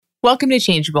Welcome to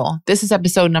Changeable. This is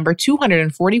episode number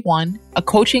 241, a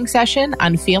coaching session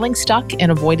on feeling stuck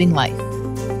and avoiding life.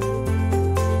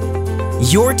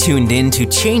 You're tuned in to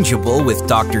Changeable with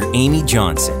Dr. Amy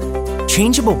Johnson.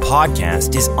 Changeable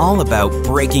podcast is all about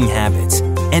breaking habits,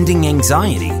 ending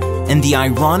anxiety, and the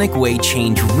ironic way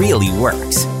change really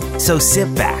works. So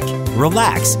sit back,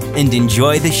 relax, and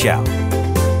enjoy the show.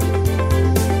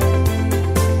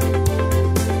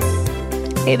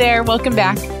 Hey there, welcome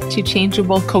back to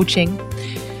Changeable Coaching.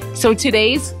 So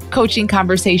today's coaching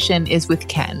conversation is with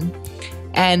Ken.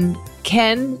 And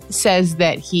Ken says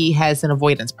that he has an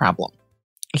avoidance problem.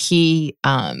 He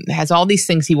has all these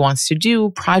things he wants to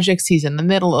do, projects he's in the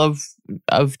middle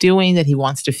of doing that he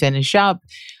wants to finish up.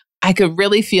 I could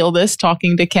really feel this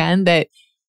talking to Ken, that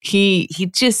he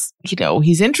just,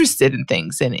 he's interested in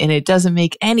things and it doesn't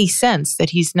make any sense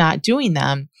that he's not doing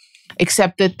them,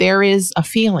 except that there is a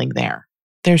feeling there.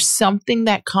 There's something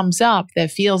that comes up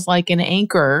that feels like an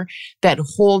anchor that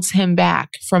holds him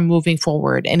back from moving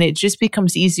forward. And it just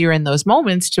becomes easier in those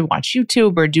moments to watch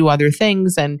YouTube or do other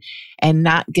things and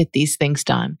not get these things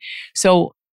done.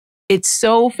 So it's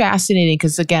so fascinating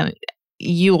because, again,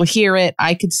 you will hear it.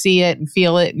 I could see it and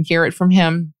feel it and hear it from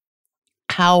him.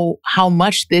 How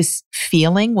much this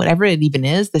feeling, whatever it even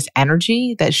is, this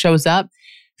energy that shows up,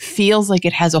 feels like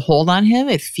it has a hold on him.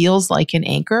 It feels like an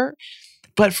anchor.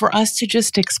 But for us to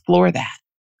just explore that,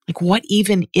 like, what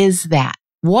even is that?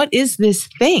 What is this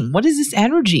thing? What is this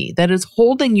energy that is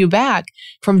holding you back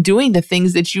from doing the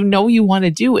things that you know you want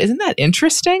to do? Isn't that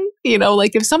interesting?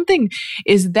 Like if something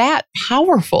is that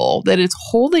powerful that it's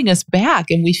holding us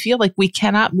back and we feel like we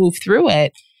cannot move through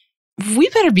it, we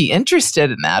better be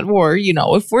interested in that. Or,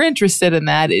 if we're interested in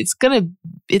that, it's gonna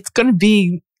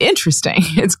be interesting.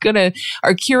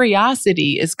 Our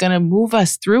curiosity is gonna move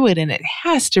us through it, and it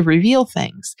has to reveal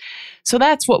things. So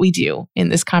that's what we do in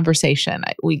this conversation.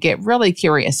 We get really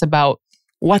curious about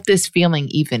what this feeling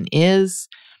even is.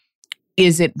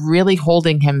 Is it really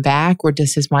holding him back, or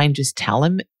does his mind just tell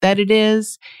him that it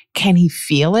is? Can he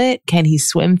feel it? Can he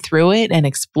swim through it and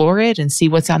explore it and see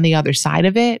what's on the other side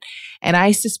of it? And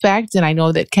I suspect, and I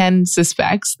know that Ken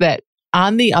suspects, that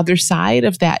on the other side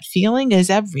of that feeling is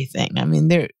everything. I mean,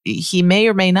 he may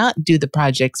or may not do the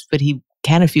projects, but he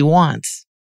can if he wants.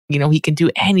 He can do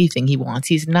anything he wants.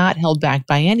 He's not held back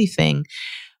by anything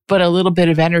but a little bit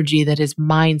of energy that his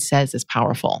mind says is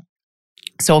powerful.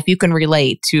 So if you can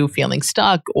relate to feeling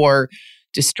stuck or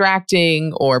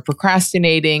distracting or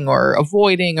procrastinating or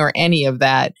avoiding or any of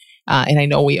that, and I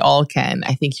know we all can,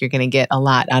 I think you're going to get a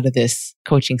lot out of this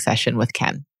coaching session with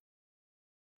Ken.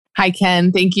 Hi,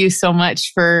 Ken. Thank you so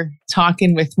much for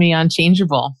talking with me on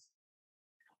Changeable.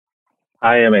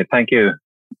 Hi, Amy. Thank you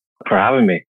for having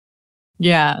me.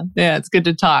 Yeah, it's good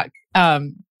to talk.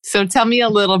 So tell me a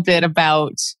little bit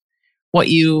about what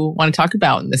you want to talk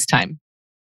about in this time.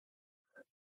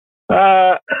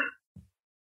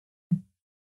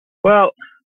 Well,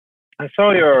 I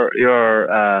saw your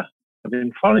I've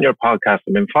been following your podcast.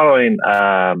 I've been following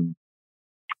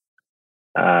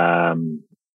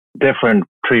different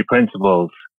 3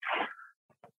 principles.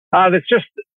 It's just,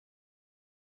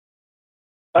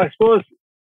 I suppose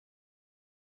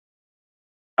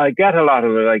I get a lot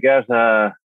of it. I guess,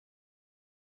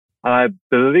 I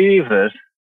believe it,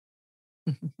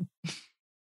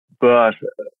 but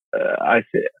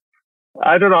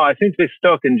I don't know. I seem to be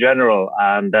stuck in general,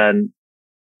 and then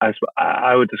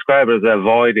I would describe it as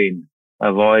avoiding,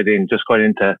 just going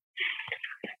into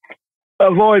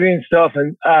avoiding stuff,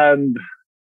 and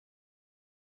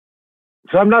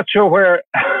so I'm not sure where.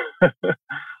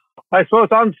 I suppose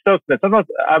unstuckness.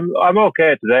 I'm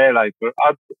okay today. Like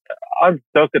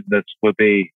unstuckness would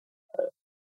be,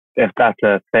 if that's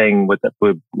a thing,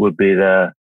 would be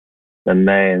the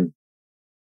main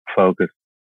focus.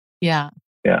 Yeah,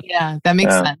 that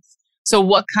makes sense. So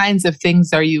what kinds of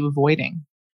things are you avoiding?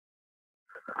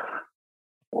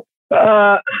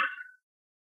 Well,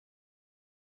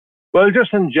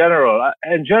 just in general.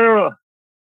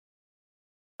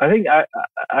 I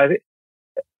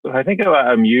think about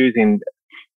I'm using.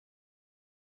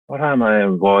 What am I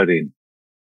avoiding?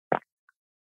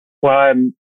 Well,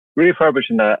 I'm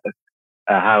refurbishing a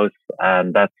house,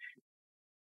 and that's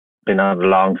been on the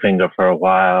long finger for a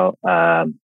while. I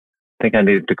think I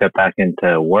needed to get back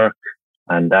into work,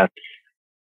 and that's.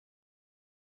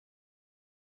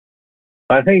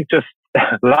 I think just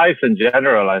life in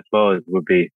general, I suppose, would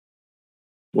be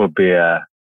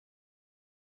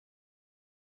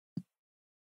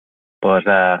but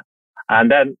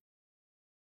and then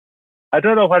I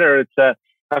don't know whether it's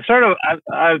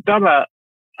I've done a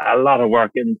lot of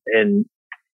work in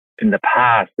the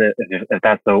past, if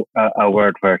that's a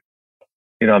word for it,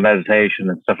 meditation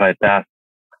and stuff like that.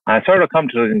 And I sort of come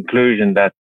to the conclusion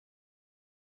that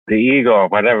the ego or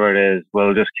whatever it is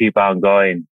will just keep on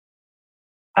going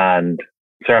and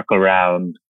circle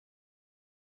round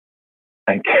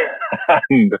and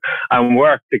and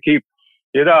work to keep,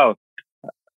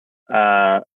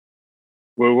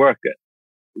 we'll work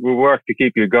to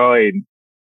keep you going.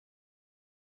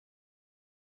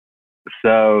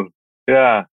 So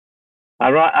yeah,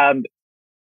 I'm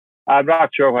not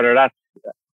sure whether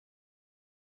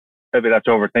maybe that's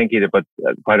overthinking it, but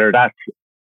whether that's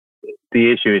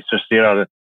the issue. It's just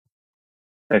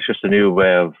it's just a new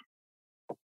way of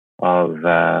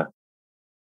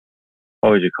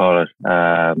what would you call it?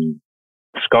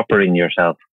 Scuppering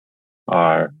yourself,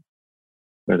 or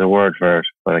there's a word for it,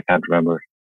 but I can't remember.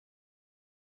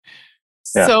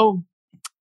 Yeah.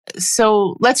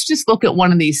 So let's just look at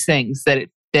one of these things that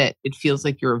it feels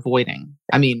like you're avoiding.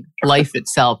 I mean, life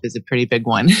itself is a pretty big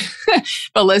one,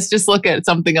 but let's just look at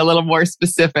something a little more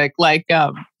specific, like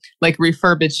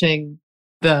refurbishing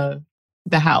the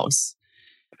house.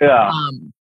 Yeah.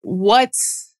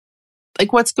 What's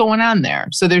going on there?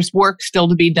 So there's work still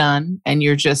to be done, and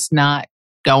you're just not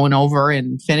going over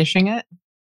and finishing it.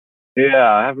 Yeah,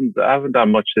 I haven't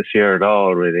done much this year at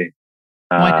all, really.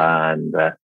 And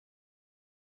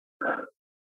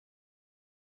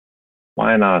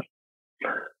why not?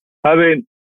 I mean,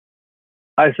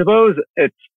 I suppose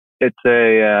it's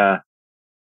a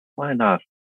why not?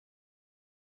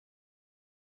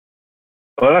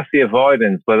 Well, that's the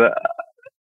avoidance, but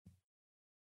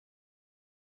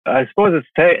I suppose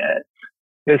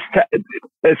it's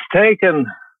taken.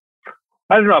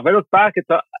 I don't know. If I look back at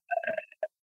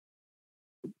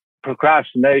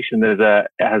procrastination,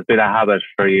 has been a habit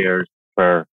for years,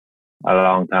 for a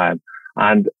long time,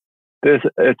 and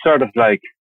it's sort of like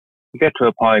you get to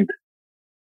a point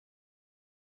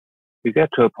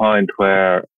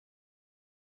where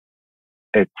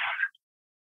it's.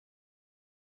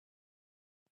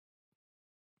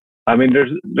 I mean,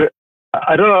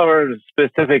 I don't know if it's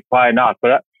specific why not,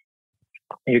 but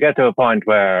you get to a point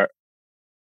where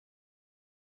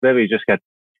maybe you just get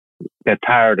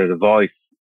tired of the voice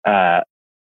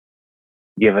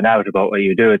giving out about what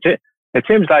you do. It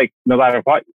seems like no matter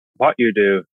what you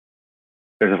do,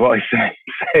 there's a voice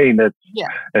saying that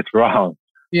it's wrong.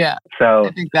 Yeah. So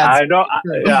I think that's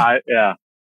yeah.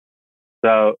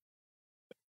 So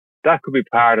that could be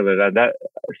part of it,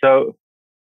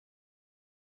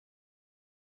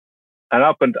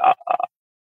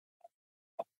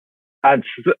 and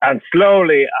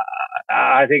slowly,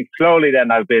 I think slowly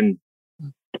then I've been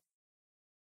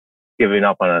giving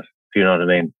up on it. Do you know what I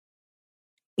mean?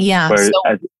 Yeah.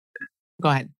 Go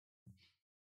ahead.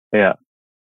 Yeah.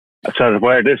 So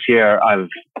where this year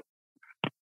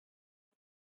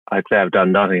I'd say I've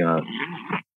done nothing on it,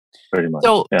 pretty much.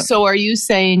 So are you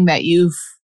saying that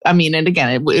and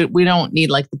again, we don't need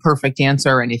like the perfect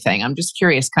answer or anything. I'm just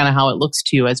curious kind of how it looks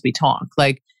to you as we talk.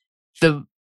 Like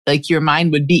your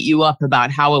mind would beat you up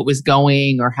about how it was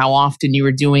going or how often you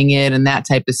were doing it and that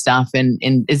type of stuff. And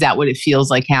is that what it feels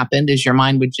like happened? Is your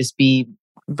mind would just be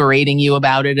berating you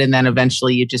about it, and then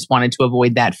eventually you just wanted to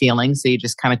avoid that feeling, so you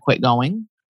just kind of quit going?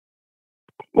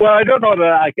 Well, I don't know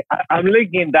that I'm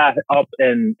linking that up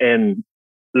in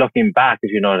looking back,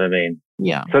 if you know what I mean.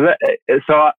 Yeah. So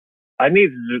I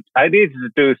needed to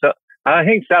do so, and I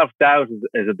think self-doubt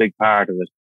is a big part of it.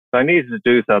 So I needed to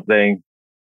do something,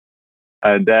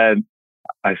 and then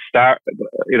I started,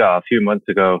 a few months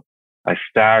ago, I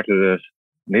started it.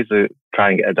 I needed to try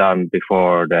and get it done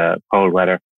before the cold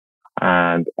weather,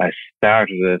 and I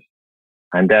started it,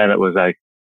 and then it was like,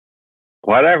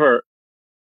 whatever.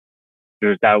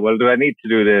 There's doubt. Well, do I need to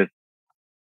do this?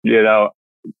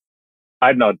 I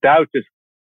don't know. Doubt just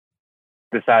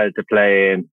decided to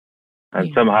play in,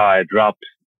 and somehow I dropped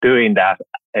doing that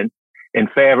in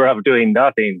favor of doing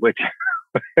nothing, which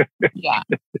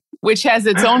which has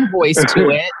its own voice to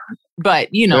it. But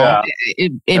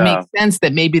it makes sense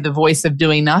that maybe the voice of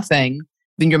doing nothing,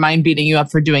 then your mind beating you up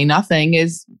for doing nothing,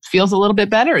 feels a little bit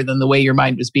better than the way your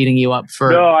mind was beating you up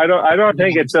for. No, I don't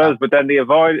think it does. But then the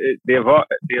avoidance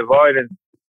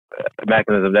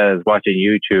mechanism then is watching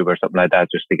YouTube or something like that,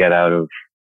 just to get out of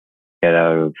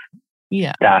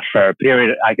that for a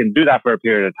period. I can do that for a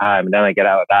period of time, and then I get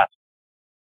out of that,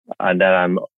 and then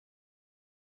I'm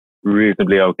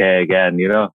reasonably okay again.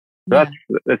 So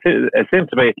it seems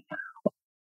to be.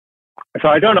 So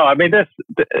I don't know. I mean, this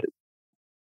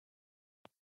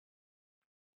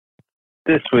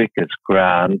week is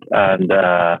grand, and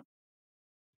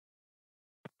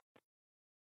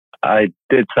I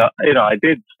did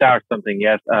start something.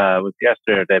 Yes, it was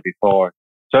yesterday or the day before.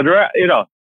 So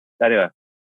anyway.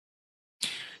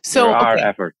 So, there are okay.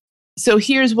 efforts. So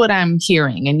here's what I'm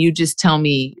hearing, and you just tell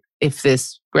me if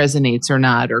this resonates or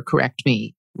not, or correct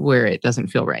me where it doesn't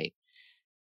feel right.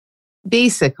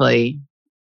 Basically,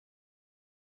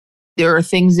 there are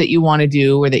things that you want to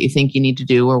do or that you think you need to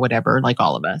do or whatever, like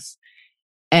all of us.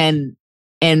 And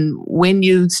when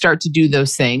you start to do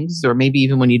those things, or maybe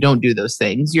even when you don't do those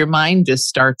things, your mind just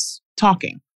starts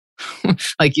talking.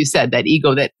 Like you said, that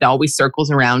ego that always circles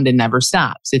around and never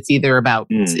stops. It's either about,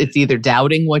 it's either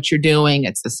doubting what you're doing,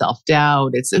 it's the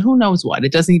self-doubt, it's who knows what.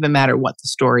 It doesn't even matter what the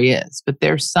story is, but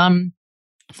there's some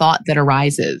thought that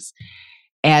arises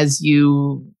as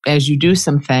you do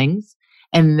some things.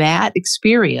 And that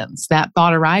experience, that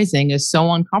thought arising is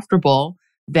so uncomfortable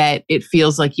that it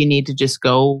feels like you need to just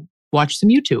go watch some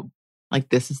YouTube. Like,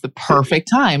 this is the perfect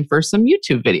time for some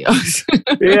YouTube videos.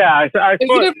 Yeah, I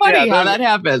Isn't it funny how that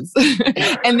happens?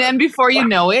 And then before you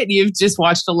know it, you've just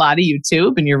watched a lot of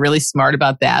YouTube and you're really smart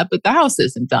about that, but the house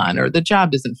isn't done or the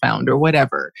job isn't found or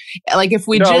whatever. Like, if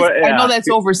we I know that's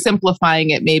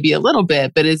oversimplifying it maybe a little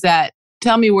bit, but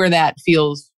tell me where that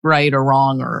feels right or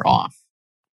wrong or off.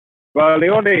 Well, the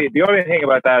only thing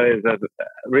about that is that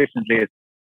recently it's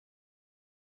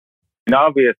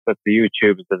obvious that the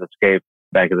YouTube is an escape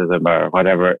mechanism or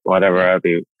whatever I'll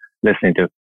be listening to.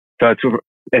 So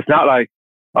it's not like,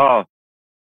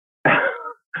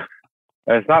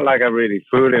 it's not like I'm really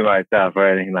fooling myself or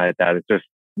anything like that. It's just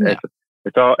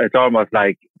it's almost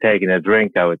like taking a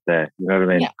drink, I would say. You know what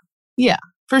I mean? Yeah,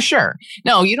 for sure.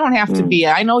 No, you don't have to be.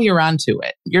 I know you're onto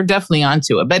it. You're definitely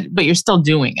onto it, but you're still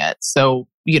doing it. So,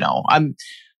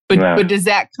 but does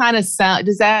that kind of sound?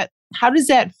 How does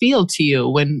that feel to you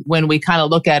when we kind of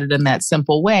look at it in that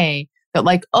simple way? That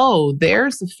like, oh,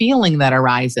 there's a feeling that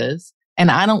arises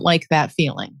and I don't like that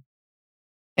feeling.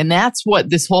 And that's what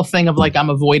this whole thing of like, I'm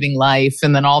avoiding life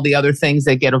and then all the other things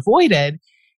that get avoided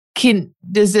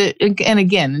does it, and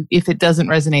again, if it doesn't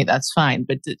resonate, that's fine.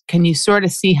 But can you sort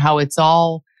of see how it's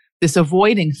all this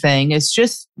avoiding thing is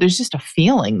there's just a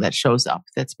feeling that shows up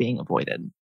that's being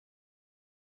avoided.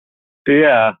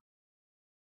 Yeah.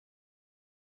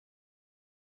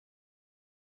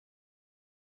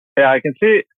 Yeah, I can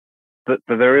see that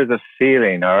there is a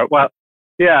feeling,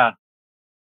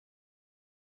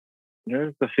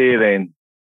 there's the feeling,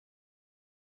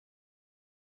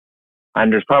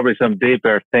 and there's probably some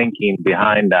deeper thinking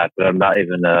behind that I'm not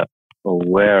even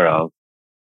aware of.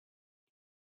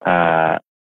 But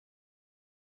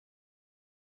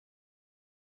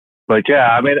yeah,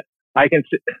 I mean, I can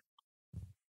see.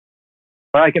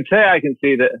 Well, I can say I can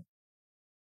see that.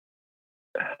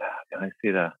 Can I see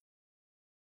that?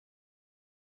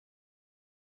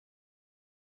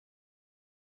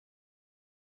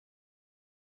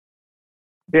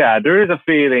 Yeah, there is a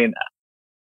feeling,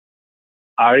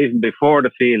 or even before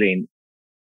the feeling,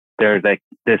 there's like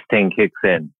this thing kicks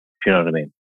in. If you know what I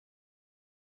mean?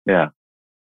 Yeah.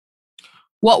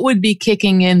 What would be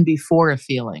kicking in before a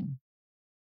feeling?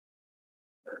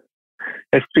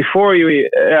 It's before you.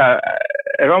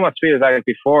 It almost feels like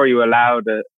before you allow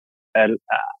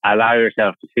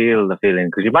yourself to feel the feeling,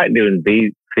 because you might not even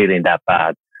be feeling that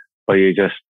bad, but you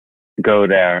just go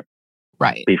there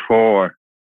right before.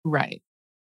 Right.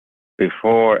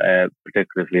 Before a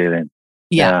particular feeling.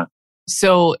 Yeah.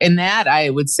 So, and that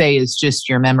I would say is just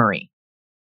your memory.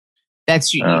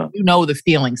 That's you know the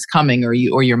feeling's coming, or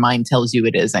your mind tells you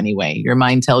it is anyway. Your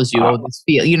mind tells you, this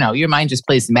feel. Your mind just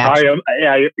plays the magic.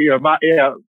 Your mind.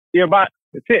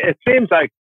 It seems like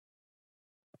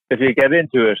if you get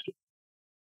into it,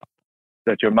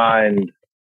 that your mind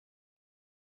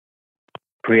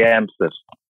preempts it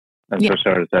and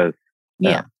sort of says,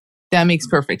 yeah. That makes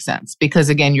perfect sense, because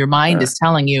again, your mind is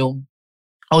telling you,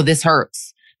 oh, this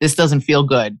hurts. This doesn't feel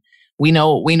good. We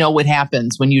know what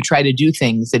happens when you try to do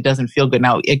things. It doesn't feel good.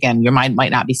 Now, again, your mind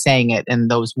might not be saying it in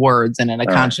those words and in a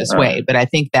conscious way, but I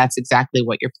think that's exactly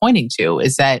what you're pointing to,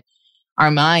 is that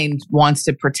our mind wants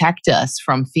to protect us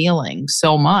from feeling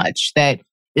so much that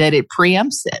it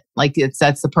preempts it. Like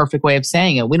that's the perfect way of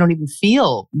saying it. We don't even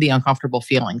feel the uncomfortable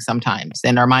feeling sometimes.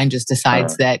 And our mind just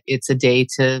decides that it's a day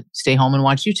to stay home and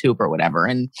watch YouTube or whatever.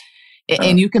 And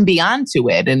you can be onto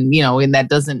it and that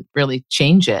doesn't really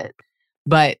change it.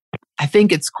 But I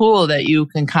think it's cool that you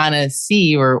can kind of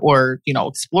see or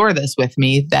explore this with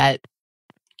me, that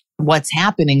what's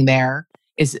happening there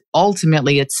is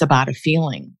ultimately it's about a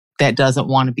feeling that doesn't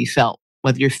want to be felt.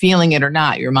 Whether you're feeling it or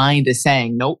not, your mind is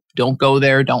saying, nope, don't go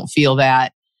there, don't feel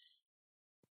that.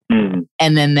 And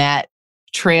then that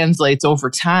translates over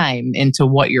time into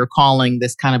what you're calling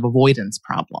this kind of avoidance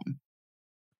problem.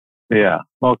 Yeah.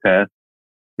 Okay.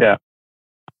 Yeah.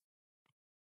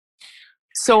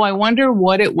 So I wonder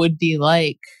what it would be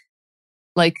like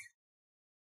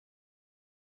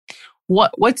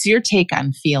What's your take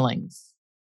on feelings?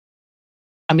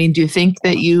 I mean, do you think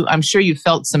that I'm sure you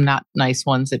felt some not nice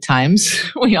ones at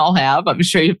times. We all have. I'm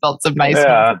sure you felt some nice ones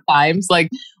at times. Like,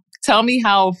 tell me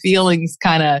how feelings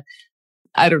kind of,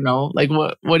 I don't know, like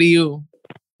what do you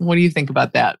think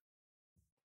about that?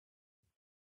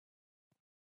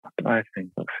 I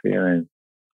think of feelings.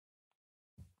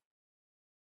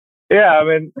 Yeah, I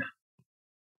mean,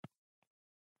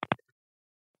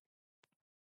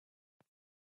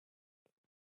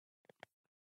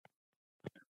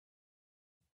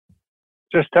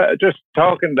 just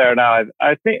talking there now.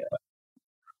 I think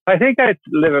I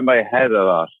live in my head a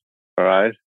lot. All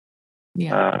right.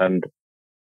 Yeah. And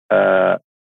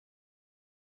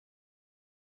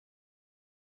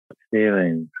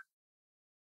feelings.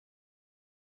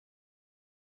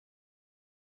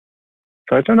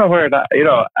 So I don't know where that,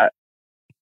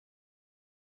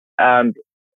 and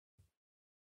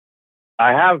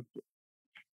I have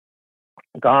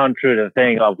gone through the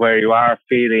thing of where you are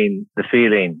feeling the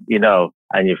feeling,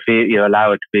 and you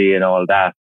allow it to be and all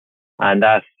that. And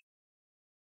that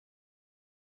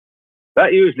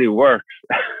usually works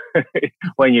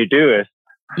when you do it.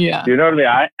 Yeah. You know what I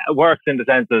mean? It works in the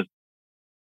sense that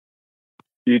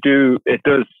it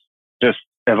does just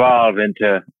evolve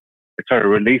into, it sort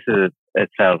of releases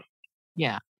itself.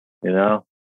 Yeah.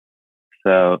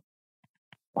 So,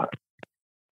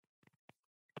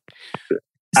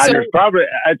 and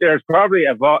there's probably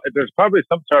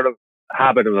some sort of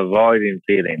habit of avoiding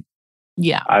feeling.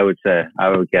 Yeah. I would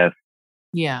guess.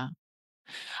 Yeah.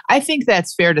 I think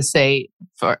that's fair to say.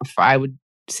 I would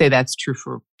say that's true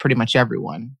for pretty much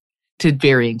everyone to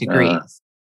varying degrees.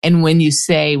 And when you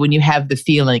have the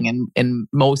feeling, and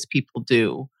most people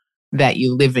do, that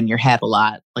you live in your head a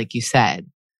lot, like you said,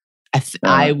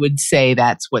 I would say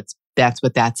that's what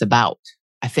that's about.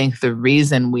 I think the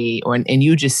reason and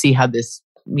you just see how this,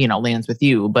 lands with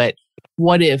you, but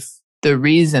what if the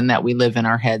reason that we live in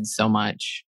our heads so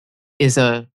much is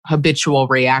a habitual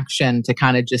reaction to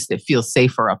kind of just, it feels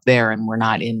safer up there and we're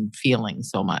not in feeling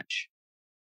so much.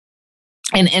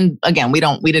 And again, we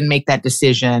didn't make that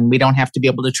decision. We don't have to be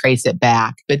able to trace it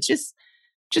back, but just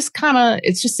kind of,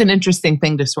 it's just an interesting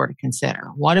thing to sort of consider.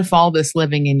 What if all this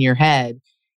living in your head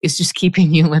is just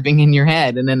keeping you living in your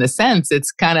head? And in a sense,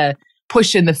 it's kind of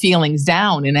pushing the feelings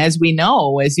down. And as we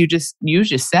know, as you just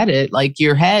said it, like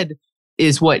your head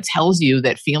is what tells you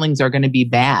that feelings are going to be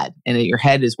bad. And that your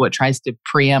head is what tries to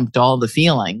preempt all the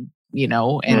feeling,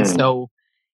 and so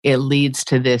it leads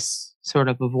to this sort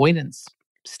of avoidance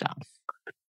stuff.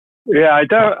 Yeah, I've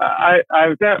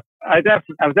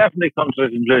definitely come to the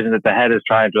conclusion that the head is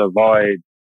trying to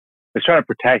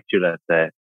protect you, let's say,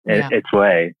 in its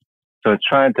way. So it's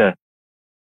trying to,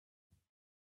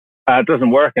 it doesn't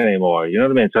work anymore. You know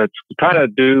what I mean? So it's trying to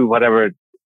do whatever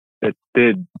it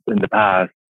did in the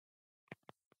past.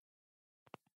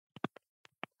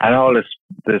 And all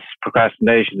this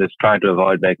procrastination is trying to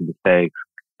avoid making mistakes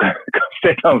because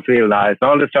they don't feel nice.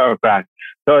 All this sort of crack.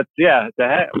 So it's, the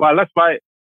head, well,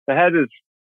 the head is,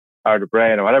 or the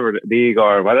brain, or whatever, the ego,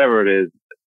 or whatever it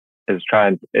is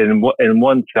trying, in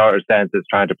one sort of sense, it's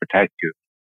trying to protect you.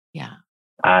 Yeah.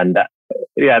 And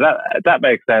that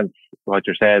makes sense, what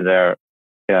you're saying there.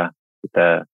 Yeah.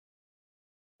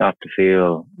 Not to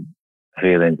feel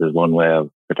feelings is one way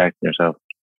of protecting yourself.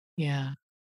 Yeah.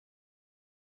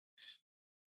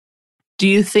 Do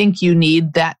you think you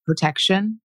need that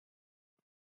protection?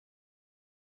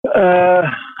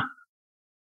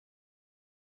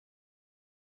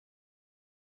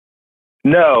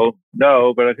 No,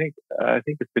 but I think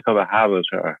it's become a habit.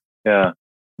 Or yeah.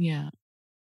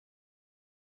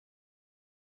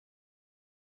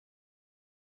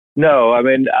 No, I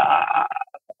mean,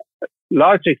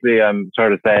 logically, I'm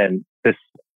sort of saying this,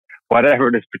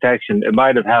 whatever this protection, it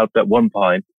might have helped at one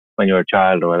point when you were a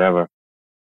child or whatever,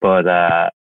 but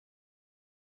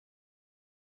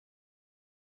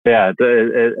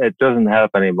it doesn't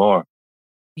help anymore.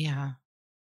 Yeah.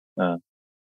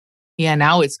 Yeah,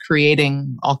 now it's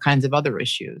creating all kinds of other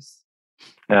issues.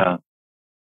 Yeah.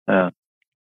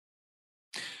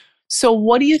 So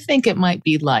what do you think it might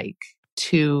be like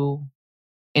to,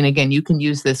 and again, you can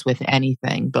use this with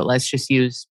anything, but let's just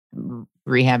use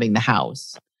rehabbing the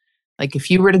house. Like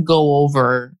if you were to go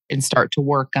over and start to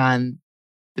work on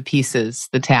the pieces,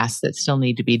 the tasks that still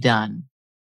need to be done.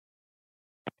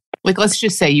 Like, let's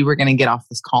just say you were going to get off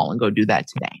this call and go do that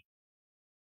today.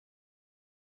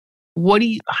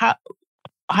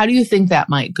 how do you think that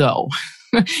might go?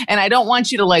 And I don't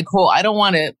want you to I don't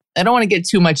want to get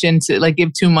too much into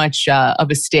give too much of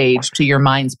a stage to your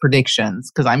mind's predictions,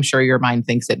 because I'm sure your mind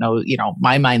thinks it knows,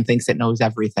 my mind thinks it knows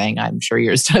everything. I'm sure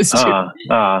yours does too.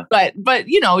 But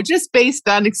just based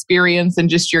on experience and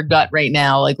just your gut right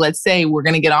now, let's say we're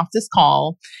going to get off this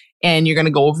call and you're going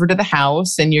to go over to the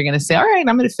house and you're going to say, all right,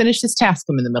 I'm going to finish this task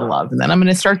I'm in the middle of, and then I'm going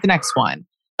to start the next one.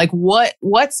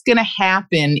 What's going to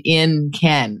happen in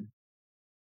Ken?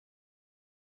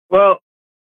 Well,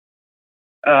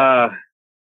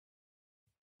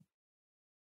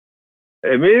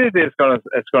 immediately it's going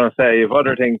to say you have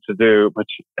other things to do, which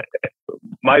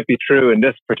might be true in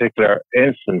this particular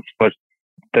instance, but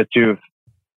that you've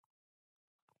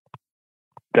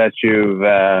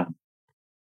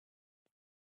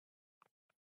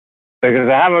because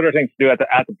I have other things to do at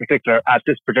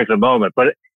this particular moment.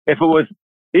 But if it was,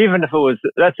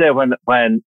 let's say when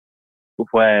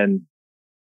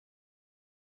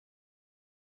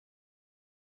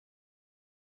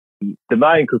the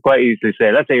mind could quite easily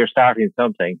say, let's say you're starting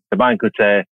something, the mind could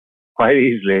say quite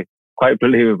easily, quite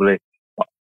believably,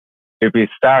 you'd be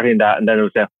starting that, and then it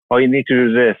would say, oh, you need to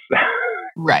do this.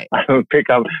 Right. And it would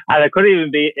pick up, and it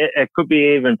could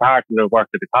be even part of the work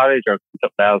at the college or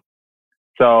something else.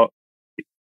 So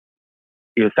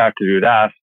you'll start to do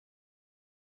that.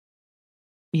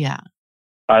 Yeah.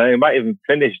 And you might even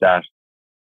finish that.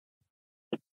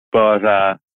 But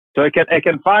so it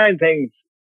can find things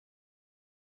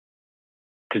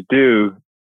to do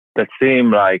that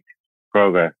seem like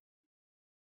progress.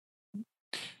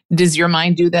 Does your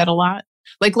mind do that a lot?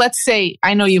 Let's say,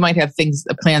 I know you might have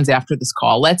plans after this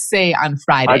call. Let's say on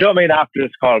Friday. I don't mean after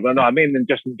this call, but no, I mean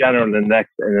just in general in the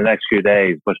next few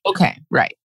days. But okay,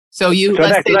 right. So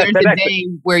let's say there's a day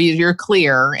where you're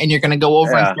clear and you're going to go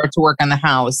over and start to work on the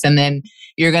house, and then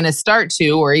you're going to start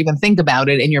to, or even think about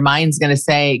it, and your mind's going to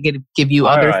say, give you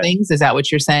other things. Is that what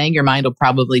you're saying? Your mind will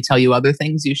probably tell you other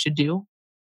things you should do.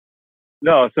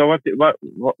 No. So what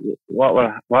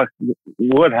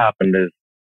would happen is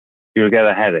you'll get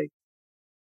a headache.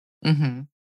 Mm-hmm.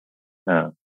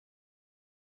 No.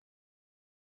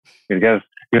 You'll get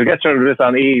sort of this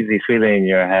uneasy feeling in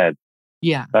your head.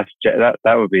 Yeah. That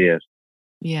would be it.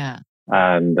 Yeah.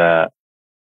 And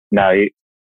now,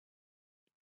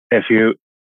 if you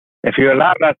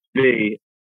allow that to be,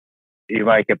 you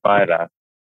might get by that.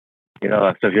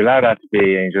 So if you allow that to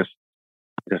be, and you just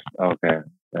okay,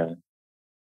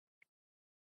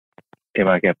 you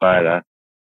might get by that,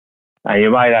 and you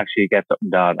might actually get something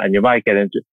done, and you might get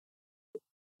into.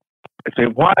 It's a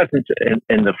while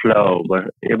in the flow,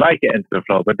 but you might get into the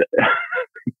flow.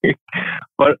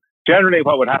 But generally,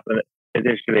 what would happen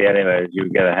initially, anyway, is you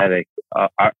get a headache.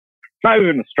 It's not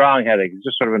even a strong headache; it's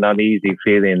just sort of an uneasy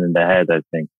feeling in the head, I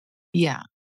think. Yeah,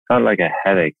 not like a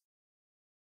headache.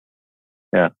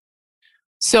 Yeah.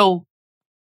 So,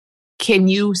 can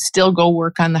you still go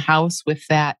work on the house with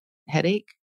that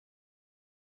headache?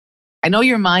 I know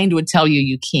your mind would tell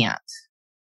you can't,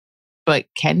 but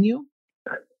can you?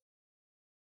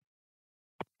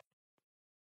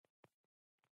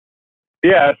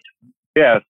 Yes.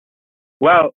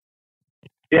 Well,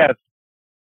 yes.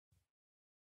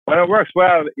 When it works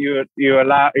well, you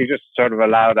just sort of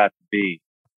allow that to be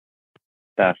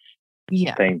that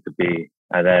thing to be,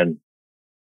 and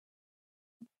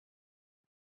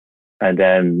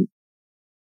then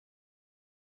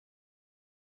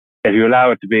if you allow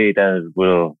it to be, then it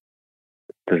will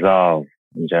dissolve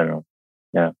in general.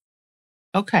 Yeah.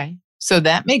 Okay. So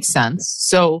that makes sense.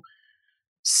 So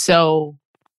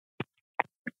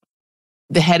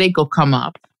the headache will come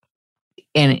up,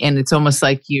 and it's almost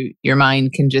like your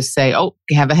mind can just say, oh,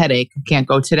 you have a headache, can't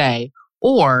go today.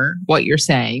 Or what you're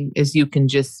saying is you can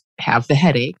just have the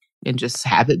headache and just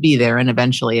have it be there, and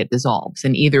eventually it dissolves.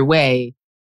 And either way,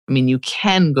 I mean, you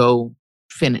can go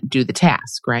do the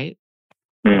task, right?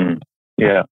 Mm.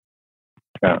 Yeah.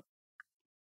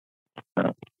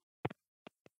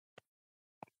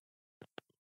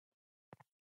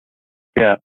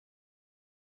 Yeah.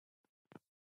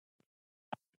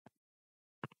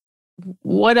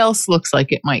 What else looks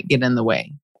like it might get in the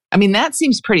way? I mean, that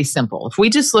seems pretty simple. If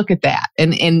we just look at that,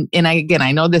 and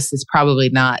I know this is probably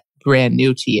not brand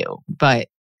new to you, but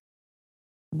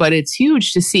it's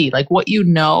huge to see what you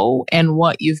know and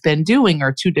what you've been doing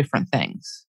are two different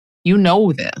things. You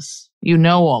know this, you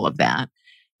know all of that,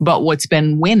 but what's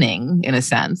been winning in a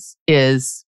sense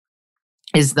is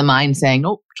the mind saying,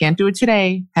 "Nope, can't do it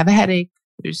today. Have a headache.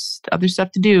 There's other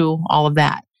stuff to do." All of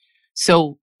that.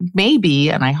 So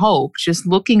maybe, and I hope, just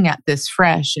looking at this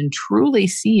fresh and truly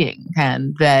seeing,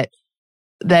 Ken, that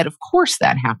of course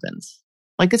that happens.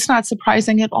 Like, it's not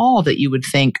surprising at all that you would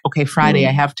think, okay, Friday,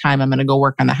 I have time. I'm going to go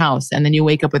work on the house. And then you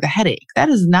wake up with a headache. That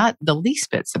is not the least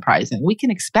bit surprising. We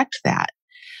can expect that.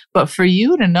 But for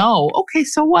you to know, okay,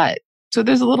 so what? So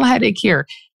there's a little headache here.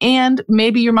 And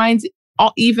maybe your mind's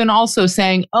even also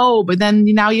saying, oh, but then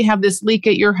now you have this leak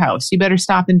at your house. You better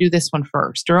stop and do this one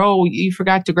first. Or, oh, you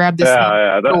forgot to grab this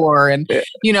door. And,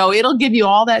 it'll give you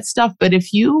all that stuff. But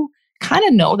if you kind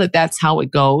of know that that's how it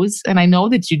goes, and I know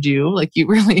that you do, like you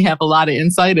really have a lot of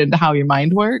insight into how your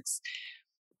mind works,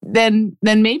 then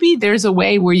maybe there's a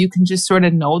way where you can just sort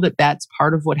of know that that's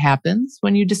part of what happens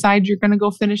when you decide you're going to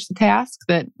go finish the task,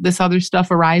 that this other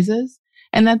stuff arises,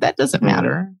 and that doesn't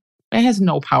matter. It has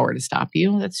no power to stop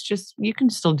you. That's just, you can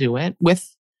still do it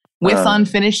with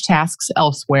unfinished tasks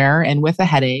elsewhere, and with a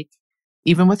headache,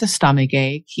 even with a stomach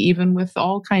ache, even with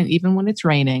even when it's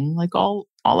raining, like all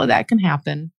of that can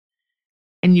happen.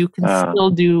 And you can still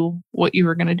do what you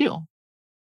were going to do.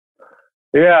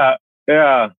 Yeah.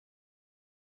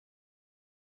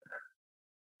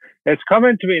 It's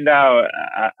coming to me now.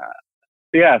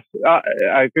 Yes,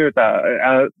 I agree with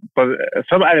that. But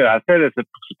anyway, I'll say this, it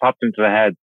popped into the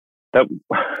head that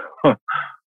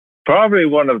probably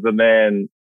one of the main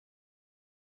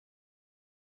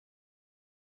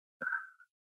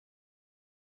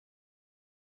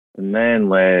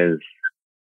ways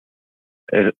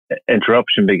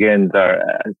interruption begins or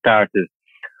starts is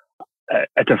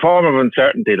it's a form of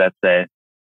uncertainty, let's say,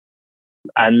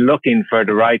 and looking for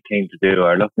the right thing to do,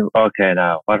 or okay,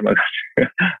 now what am I going to do?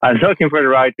 I'm looking for the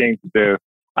right thing to do,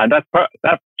 and that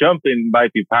jumping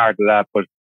might be part of that, but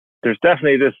there's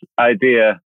definitely this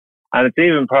idea, and it's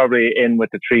even probably in with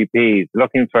the 3 Ps,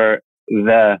 looking for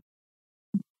the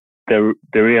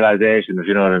realization, if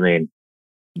you know what I mean.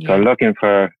 Yeah. So looking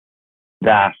for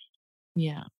that.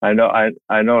 Yeah, I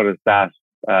noticed that.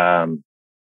 So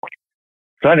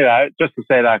anyway, just to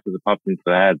say that because it popped into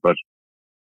the head, but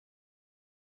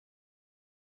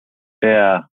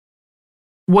yeah.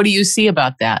 What do you see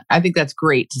about that? I think that's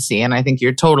great to see, and I think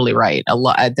you're totally right.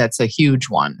 That's a huge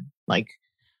one. Like,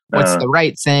 what's the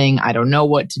right thing? I don't know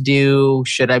what to do.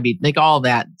 Should I be, like, all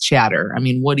that chatter? I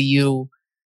mean,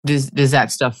 does that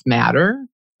stuff matter?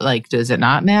 Like, does it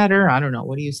not matter? I don't know.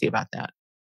 What do you see about that?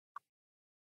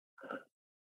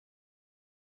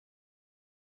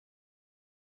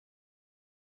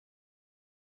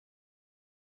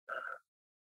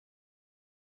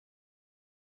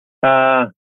 I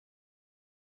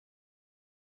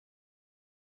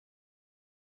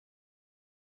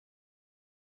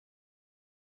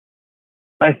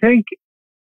think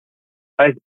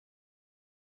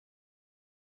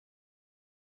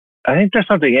there's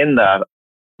something in that,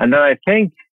 and then I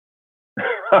think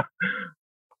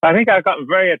I've gotten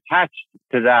very attached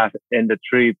to that in the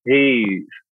 3 Ps.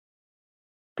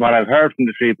 What I've heard from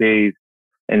the 3 Ps,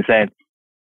 in saying,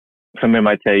 somebody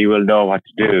might say, you will know what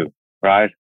to do,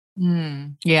 right?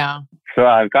 Yeah. So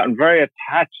I've gotten very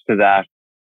attached to that,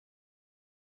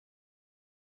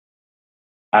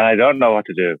 and I don't know what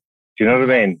to do. Do you know what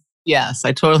I mean? Yes,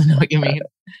 I totally know what you mean.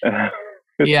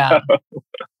 Yeah. So,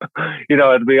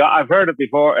 I've heard it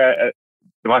before.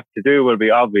 What to do will be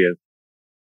obvious.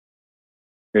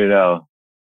 So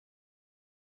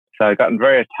I've gotten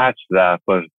very attached to that,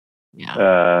 but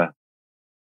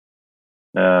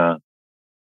so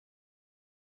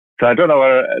I don't know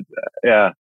what.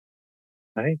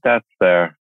 I think that's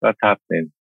there. That's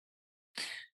happening.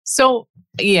 So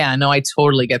yeah, no, I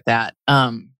totally get that.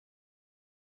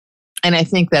 And I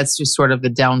think that's just sort of the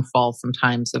downfall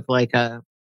sometimes of like a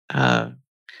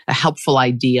helpful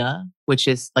idea, which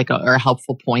is like a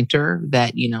helpful pointer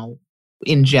that,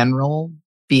 in general,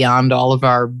 beyond all of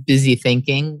our busy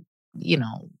thinking,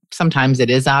 sometimes it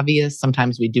is obvious.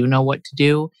 Sometimes we do know what to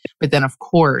do. But then, of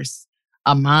course,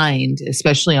 a mind,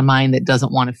 especially a mind that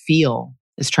doesn't want to feel,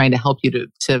 is trying to help you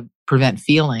to prevent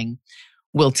feeling,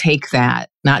 will take that,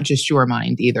 not just your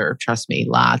mind either. Trust me,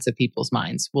 lots of people's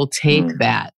minds will take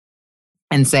that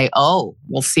and say, oh,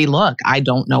 well, see, look, I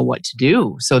don't know what to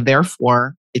do. So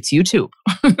therefore, it's YouTube.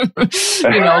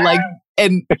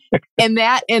 And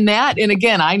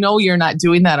again, I know you're not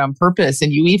doing that on purpose,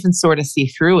 and you even sort of see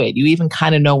through it. You even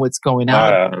kind of know what's going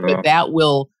on, but that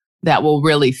will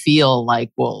really feel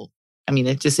like, well, I mean,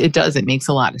 it does. It makes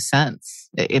a lot of sense.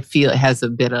 It has a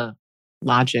bit of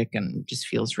logic and just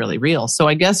feels really real. So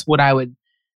I guess what I would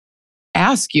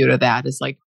ask you to that is,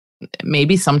 like,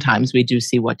 maybe sometimes we do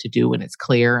see what to do and it's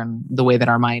clear, and the way that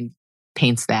our mind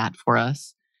paints that for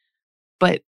us.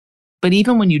 But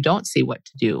even when you don't see what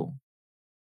to do,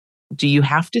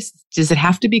 does it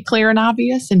have to be clear and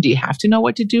obvious? And do you have to know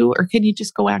what to do, or can you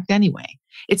just go act anyway?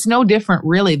 It's no different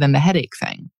really than the headache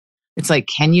thing. It's like,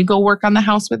 can you go work on the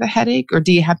house with a headache, or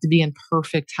do you have to be in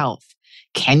perfect health?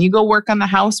 Can you go work on the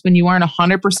house when you aren't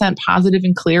 100% positive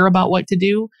and clear about what to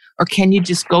do? Or can you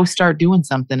just go start doing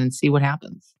something and see what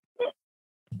happens?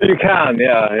 You can,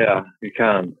 yeah, you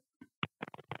can.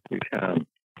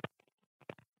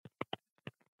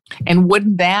 And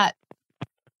wouldn't that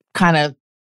kind of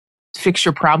fix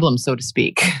your problem, so to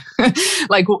speak?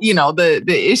 Like,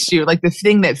 the issue, like the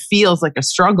thing that feels like a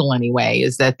struggle anyway,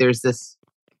 is that there's this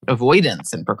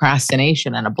avoidance and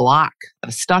procrastination and a block, a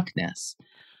stuckness.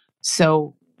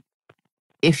 So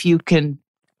if you can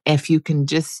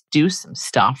just do some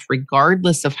stuff,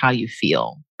 regardless of how you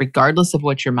feel, regardless of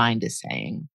what your mind is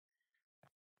saying.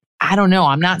 I don't know.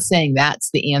 I'm not saying that's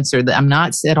the answer. I'm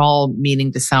not at all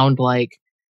meaning to sound like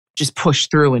just push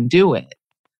through and do it.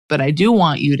 But I do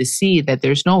want you to see that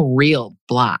there's no real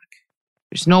block.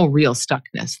 There's no real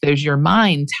stuckness. There's your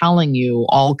mind telling you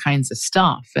all kinds of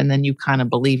stuff, and then you kind of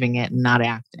believing it and not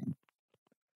acting,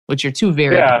 which are two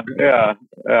very yeah.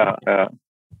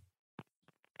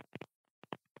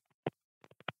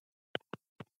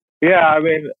 Yeah, I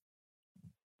mean,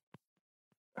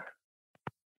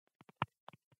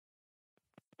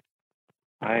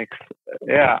 I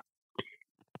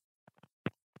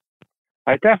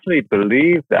definitely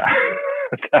believe that.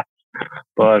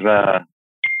 But,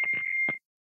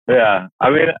 yeah, I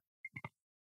mean,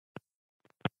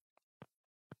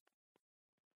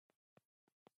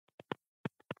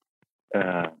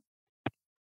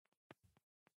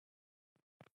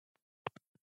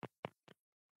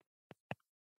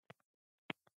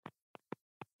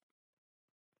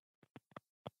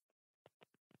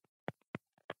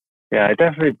 yeah, I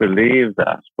definitely believe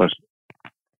that, but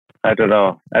I don't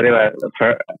know. Anyway,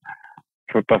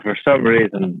 but for some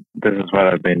reason, this is what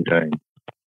I've been doing.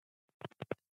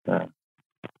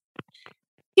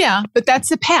 Yeah, but that's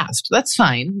the past. That's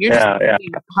fine. You're just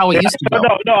how it used to go.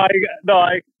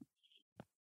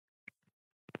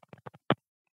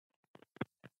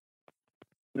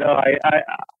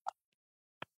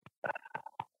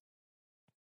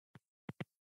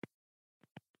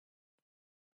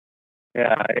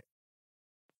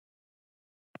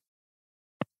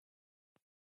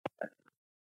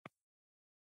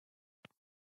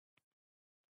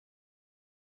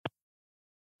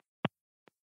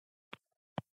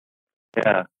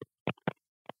 Yeah.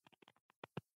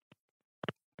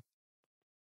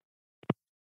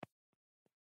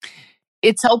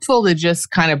 It's helpful to just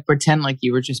kind of pretend like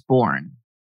you were just born.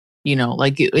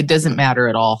 Like it doesn't matter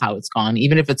at all how it's gone,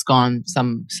 even if it's gone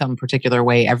some particular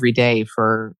way every day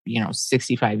for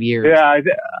 65 years. Yeah,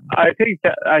 I think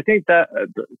that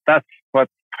that's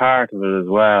what's part of it as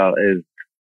well. Is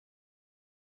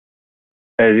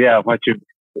what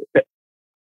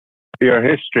your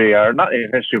history, or not your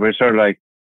history, but sort of like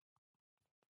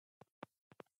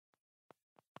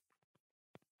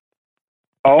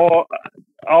all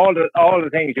the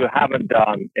things you haven't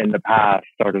done in the past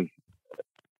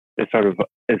is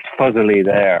fuzzily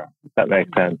there, if that makes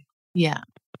sense. Yeah.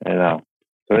 So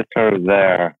it's sort of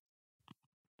there.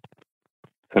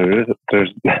 So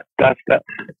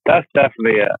that's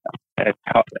definitely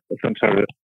some sort of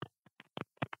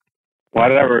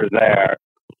whatever is there.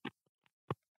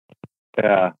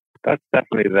 Yeah, that's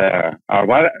definitely there. Or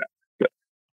what?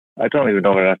 I don't even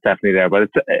know whether that's definitely there, but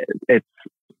it's.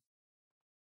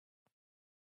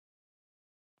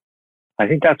 I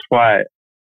think that's why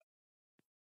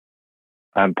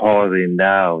I'm pausing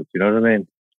now. Do you know what I mean?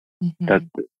 Mm-hmm. That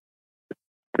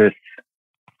this.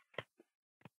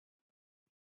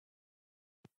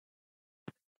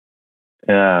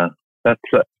 Yeah, that's.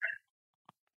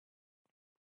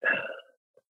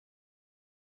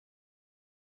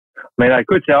 I mean, I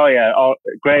could say, "Oh yeah, oh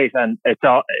great," and it's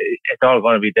all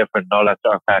going to be different and all that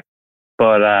sort of fact.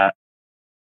 But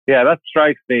yeah, that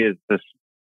strikes me as this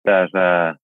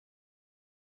that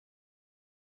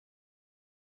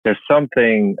there's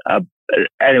something.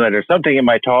 Anyway, there's something in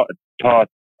my thought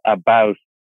about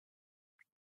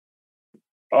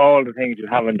all the things you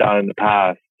haven't done in the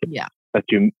past. Yeah. That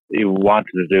you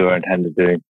wanted to do or intended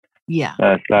to do. Yeah.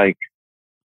 It's like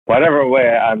whatever way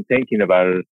I'm thinking about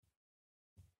it,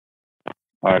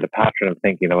 or the pattern of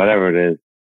thinking, or whatever it is,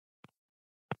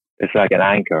 it's like an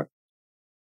anchor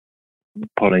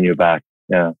pulling you back.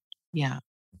 Yeah. Yeah.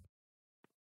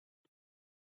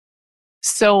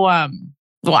 So,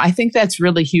 well, I think that's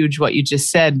really huge what you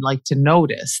just said, like to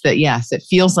notice that, yes, it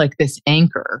feels like this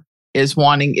anchor is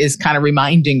kind of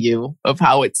reminding you of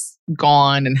how it's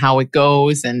gone and how it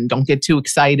goes, and don't get too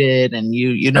excited, and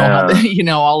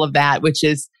how all of that, which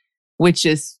is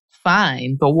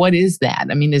fine. But what is that?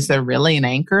 I mean, is there really an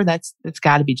anchor? That's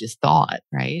got to be just thought,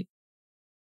 right?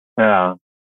 Yeah.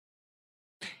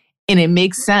 And it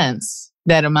makes sense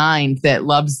that a mind that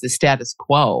loves the status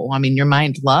quo, I mean, your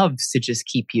mind loves to just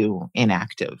keep you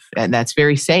inactive. And that's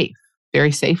very safe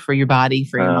for your body,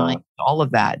 for your mind, all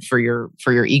of that, for your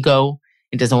ego.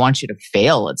 It doesn't want you to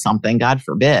fail at something, God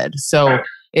forbid. So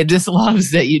it just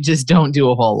loves that you just don't do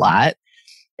a whole lot.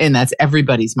 And that's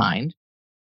everybody's mind.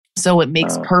 So it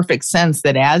makes perfect sense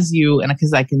that as you, and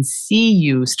because I can see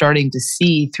you starting to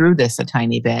see through this a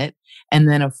tiny bit, and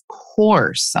then of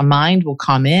course a mind will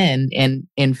come in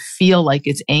and feel like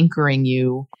it's anchoring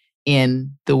you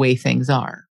in the way things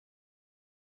are.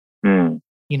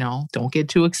 You know, don't get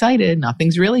too excited.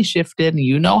 Nothing's really shifted. And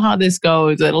you know how this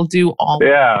goes. It'll do all.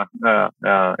 Yeah.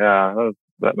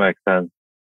 That makes sense.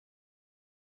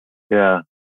 Yeah.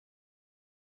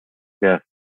 Yeah.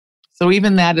 So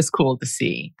even that is cool to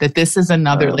see that this is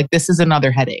another, this is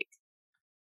another headache.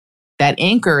 That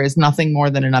anchor is nothing more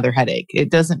than another headache. It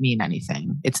doesn't mean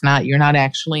anything. It's not, you're not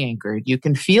actually anchored. You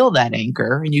can feel that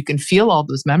anchor and you can feel all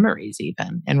those memories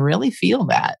even and really feel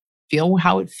that. Feel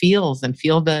how it feels and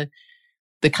feel the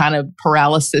kind of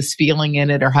paralysis feeling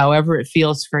in it or however it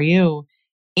feels for you.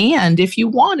 And if you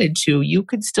wanted to, you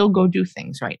could still go do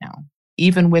things right now,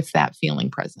 even with that feeling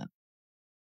present.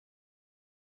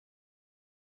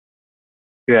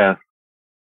 Yeah.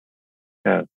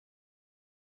 Yeah.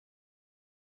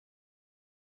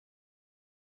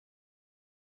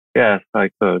 Yes, I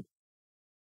could.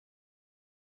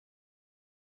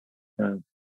 Yeah.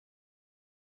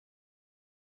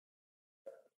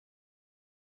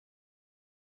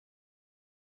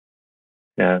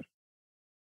 Yes.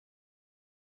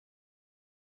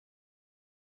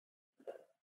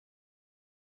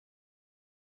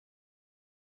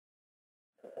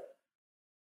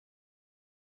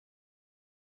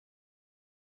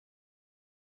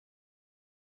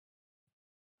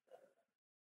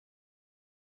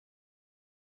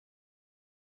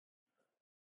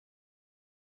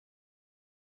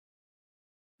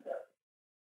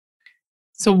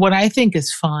 So what I think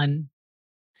is fun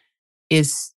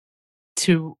is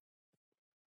to,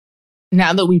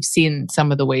 now that we've seen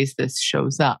some of the ways this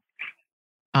shows up,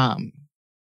 and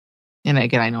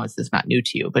again, I know this is not new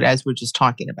to you, but as we're just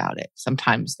talking about it,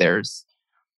 sometimes there's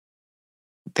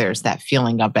that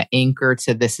feeling of an anchor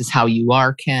to this is how you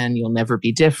are, Ken. You'll never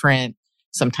be different.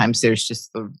 Sometimes there's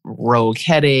just the rogue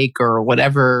headache or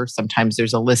whatever. Sometimes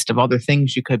there's a list of other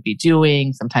things you could be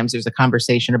doing. Sometimes there's a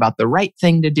conversation about the right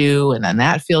thing to do. And then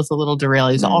that feels a little derailed.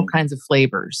 There's all kinds of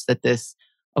flavors that this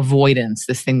avoidance,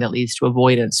 this thing that leads to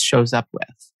avoidance shows up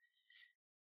with.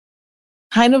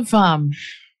 Kind of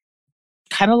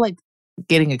like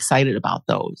getting excited about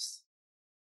those,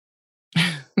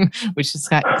 which is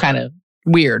kind of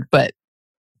weird, but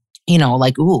you know,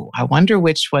 like, ooh, I wonder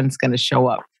which one's going to show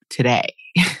up today.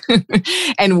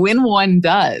 And when one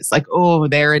does, like, oh,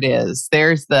 there it is.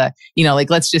 There's the, you know, like,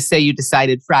 let's just say you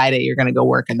decided Friday you're going to go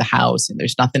work in the house and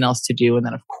there's nothing else to do. And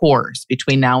then, of course,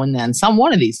 between now and then, some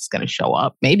one of these is going to show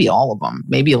up. Maybe all of them,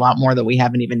 maybe a lot more that we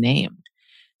haven't even named.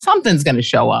 Something's going to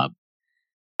show up.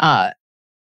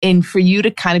 And for you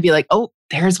to kind of be like, oh,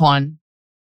 there's one.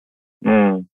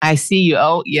 I see you.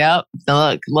 Oh, yep.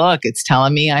 Look, it's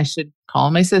telling me I should call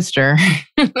my sister.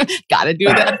 Got to do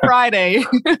that Friday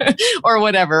or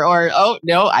whatever. Or, oh,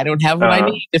 no, I don't have what I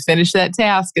need to finish that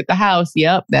task at the house.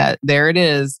 Yep, there it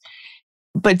is.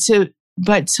 But to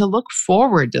look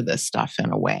forward to this stuff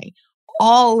in a way,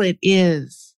 all it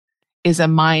is a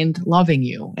mind loving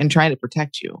you and trying to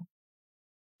protect you.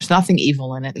 There's nothing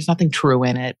evil in it. There's nothing true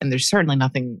in it. And there's certainly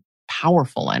nothing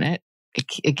powerful in it.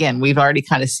 Again, we've already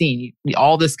kind of seen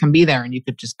all this can be there and you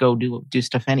could just go do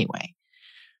stuff anyway.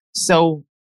 So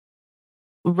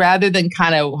rather than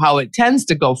kind of how it tends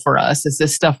to go for us is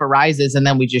this stuff arises and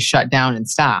then we just shut down and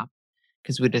stop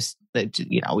because we just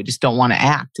don't want to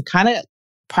act, to kind of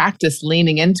practice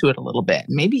leaning into it a little bit,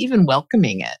 maybe even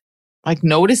welcoming it, like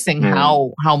noticing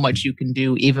how much you can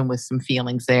do even with some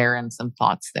feelings there and some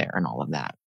thoughts there and all of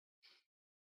that.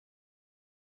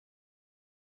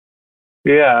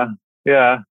 Yeah.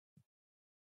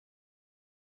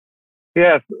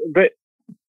 Yes, but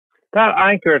that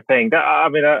anchor thing, I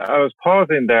was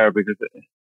pausing there because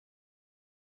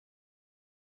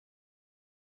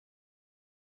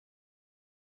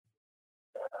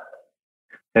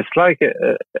it's like,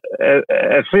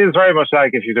 it feels very much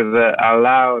like if you could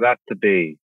allow that to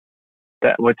be,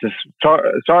 that, which is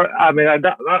I'm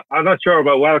not sure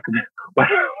about welcoming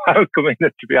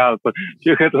it, to be honest, but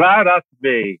you could allow that to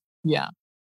be. Yeah.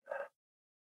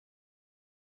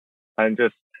 And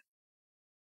just,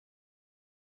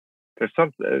 there's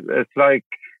something, it's like,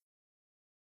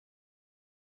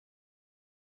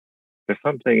 there's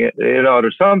something,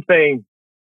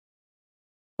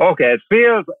 okay, it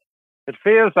feels, it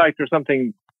feels like there's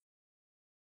something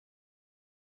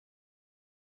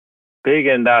big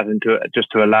in that, and just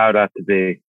to allow that to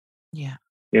be. Yeah.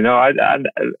 You know,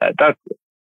 that's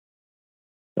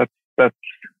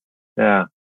yeah.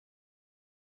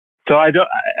 So I don't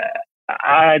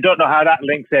know how that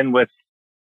links in with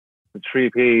the 3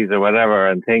 Ps or whatever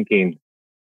and thinking,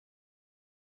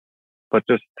 but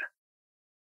just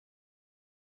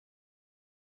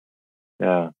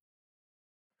yeah.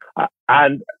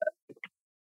 And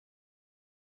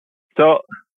so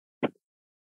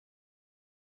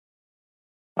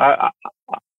I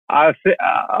see,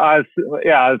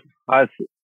 yeah, I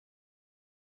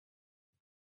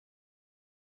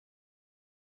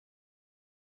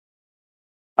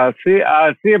see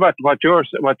about what you're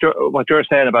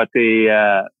saying about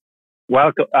the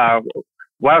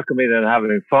welcoming and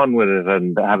having fun with it,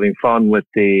 and having fun with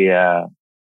the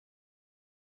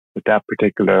with that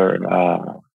particular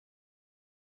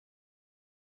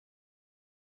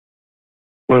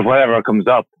with whatever comes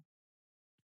up.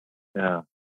 Yeah.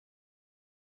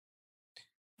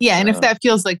 Yeah, and if that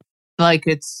feels like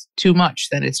it's too much,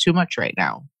 then it's too much right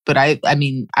now. But I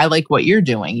mean, I like what you're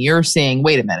doing. You're saying,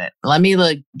 wait a minute, let me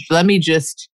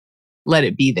just let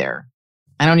it be there.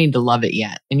 I don't need to love it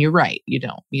yet. And you're right, you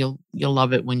don't. You'll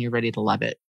love it when you're ready to love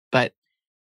it. But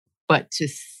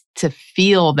to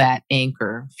feel that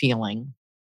anchor feeling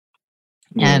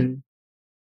and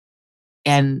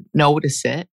notice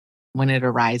it when it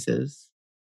arises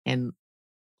and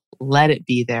let it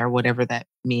be there, whatever that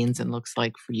means and looks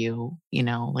like for you, you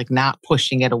know, like not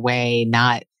pushing it away,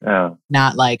 not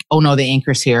like, oh no, the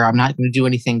anchor's here, I'm not going to do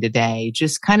anything today.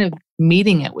 Just kind of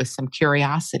meeting it with some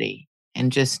curiosity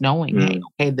and just knowing, hey,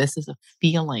 okay, this is a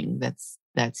feeling that's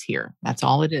here. That's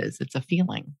all it is. It's a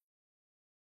feeling.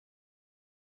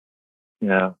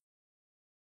 Yeah.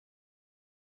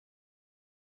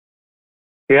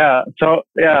 Yeah. So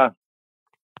yeah.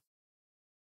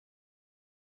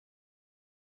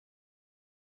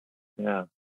 Yeah.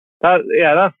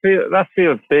 That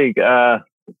feels big. I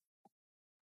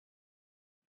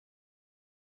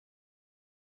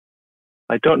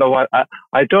don't know what to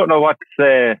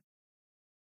say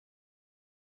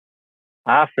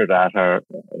after that, or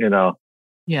you know.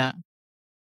 Yeah.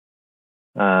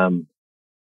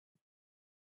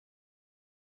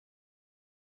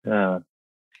 Yeah.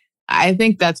 I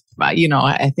think that's, you know,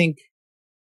 I think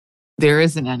there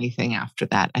isn't anything after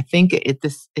that. I think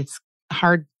it's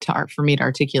hard for me to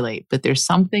articulate, but there's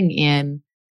something in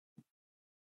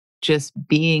just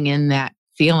being in that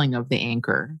feeling of the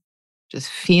anchor, just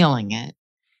feeling it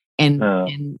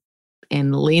and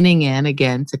leaning in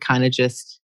again to kind of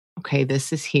just, okay,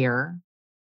 this is here,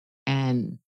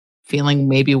 and feeling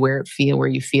maybe where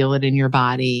you feel it in your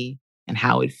body and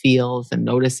how it feels, and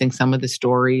noticing some of the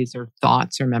stories or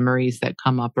thoughts or memories that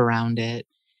come up around it.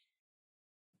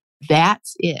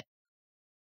 That's it.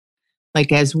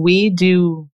 Like as we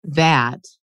do that,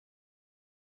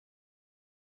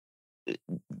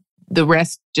 the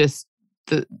rest just,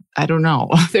 I don't know.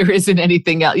 There isn't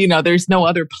anything else. You know, there's no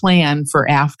other plan for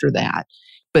after that.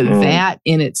 But that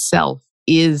in itself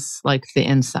is like the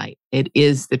insight. It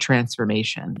is the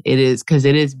transformation. It is, because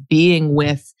it is being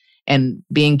with and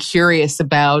being curious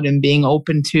about and being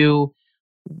open to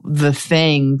the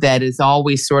thing that is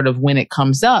always sort of, when it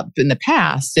comes up in the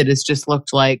past, it has just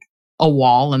looked like a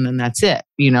wall and then that's it.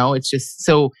 You know, it's just,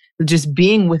 so just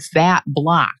being with that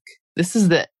block. This is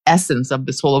the essence of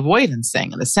this whole avoidance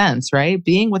thing, in a sense, right?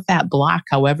 Being with that block,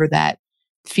 however that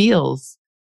feels,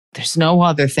 there's no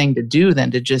other thing to do than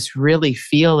to just really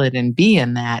feel it and be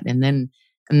in that. And then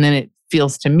it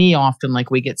feels to me often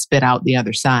like we get spit out the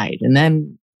other side. And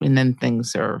then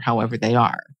things are however they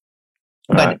are.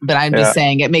 But I'm just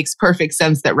saying, it makes perfect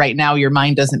sense that right now your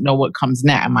mind doesn't know what comes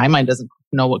next. My mind doesn't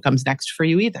know what comes next for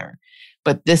you either.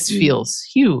 But this feels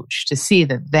huge to see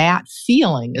that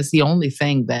feeling is the only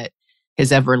thing that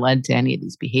has ever led to any of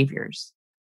these behaviors.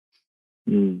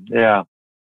 Yeah.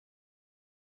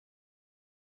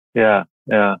 Yeah.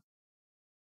 Yeah.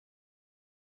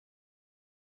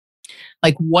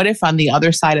 Like, what if on the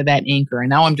other side of that anchor, and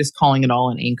now I'm just calling it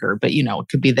all an anchor, but you know, it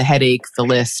could be the headache, the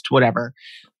list, whatever.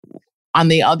 On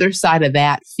the other side of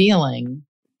that feeling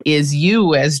is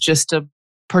you as just a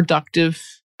productive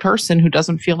person who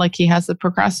doesn't feel like he has the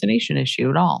procrastination issue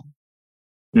at all.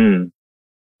 And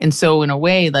so in a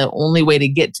way, the only way to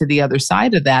get to the other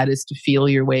side of that is to feel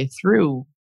your way through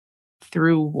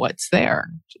what's there.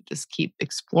 To just keep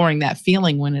exploring that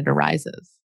feeling when it arises.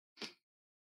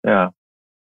 Yeah.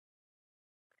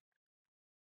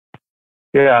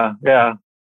 Yeah. Yeah.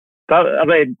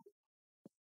 That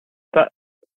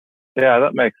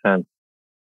makes sense.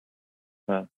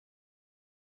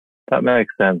 That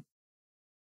makes sense.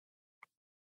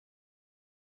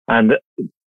 And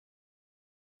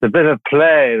the bit of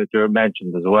play that you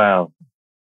mentioned as well,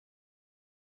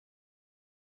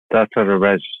 that's sort of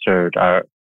registered.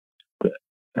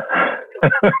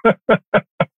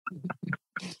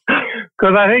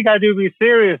 Because I think I do be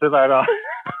serious about all.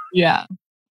 Yeah.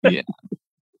 Yeah.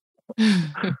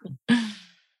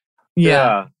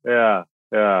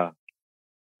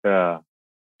 Yeah.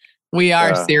 We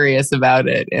are serious about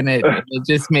it, and it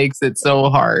just makes it so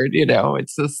hard,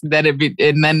 It's just that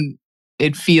and then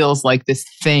it feels like this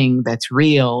thing that's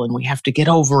real, and we have to get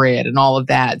over it, and all of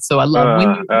that. So I love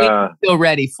when you feel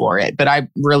ready for it. But I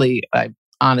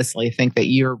honestly think that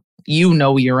you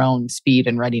know your own speed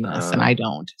and readiness, and I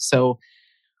don't. So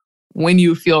when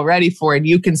you feel ready for it,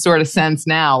 you can sort of sense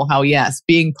now how, yes,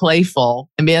 being playful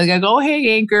and being like, oh,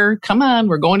 hey, Anchor, come on,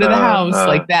 we're going to the house,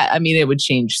 like that. I mean, it would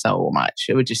change so much.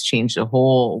 It would just change the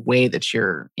whole way that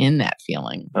you're in that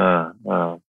feeling. Yeah,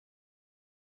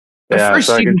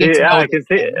 so I can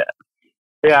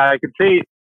see.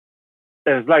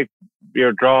 It's like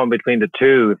you're drawn between the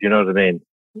two, if you know what I mean.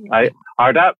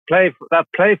 That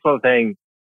playful thing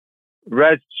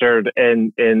registered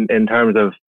in terms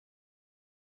of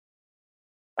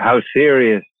how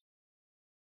serious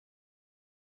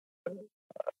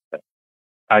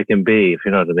I can be, if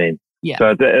you know what I mean. Yeah. So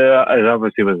it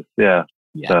obviously was, yeah.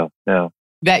 So,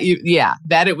 yeah.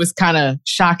 That it was kind of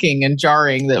shocking and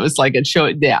jarring. That was like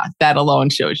that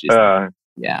alone shows you. That's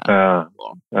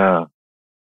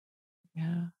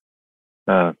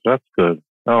good.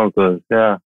 Oh, good.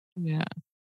 Yeah. Yeah.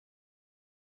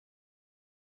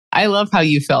 I love how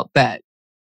you felt that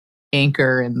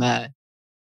anchor and I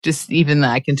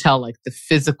can tell like the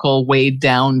physical weighed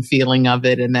down feeling of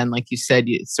it. And then, like you said,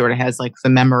 it sort of has like the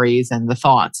memories and the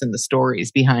thoughts and the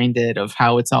stories behind it of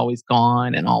how it's always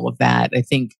gone and all of that. I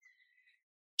think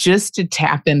just to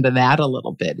tap into that a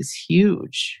little bit is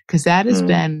huge, because that has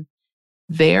been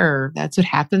there. That's what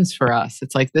happens for us.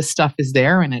 It's like this stuff is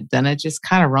there, and then it just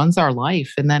kind of runs our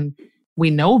life. And then we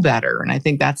know better. And I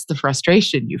think that's the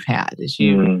frustration you've had is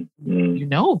you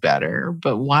know better,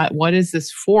 but what is this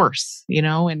force,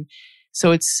 And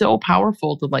so it's so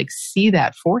powerful to like see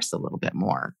that force a little bit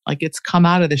more. Like it's come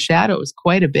out of the shadows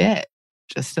quite a bit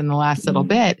just in the last little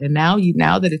bit. And now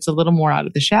that it's a little more out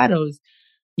of the shadows,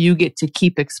 you get to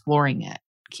keep exploring it,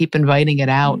 keep inviting it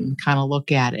out and kind of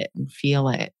look at it and feel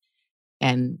it.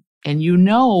 And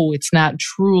it's not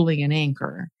truly an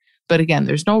anchor. But again,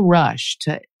 there's no rush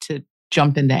to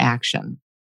jump into action.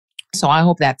 So I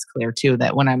hope that's clear too,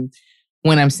 that when I'm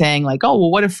saying like, oh,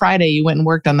 well, what if Friday you went and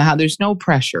worked on the house? There's no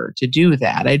pressure to do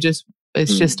that. It's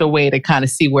just a way to kind of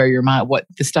see where what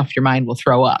the stuff your mind will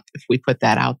throw up if we put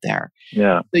that out there.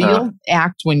 Yeah. So you'll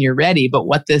act when you're ready. But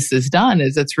what this has done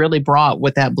is it's really brought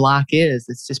what that block is.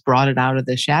 It's just brought it out of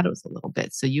the shadows a little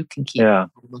bit. So you can keep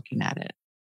looking at it.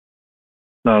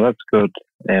 No, that's good,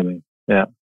 Amy. Yeah.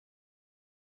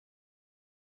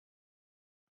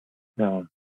 Yeah.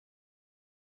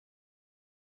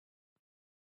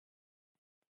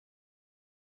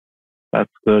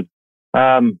 That's good.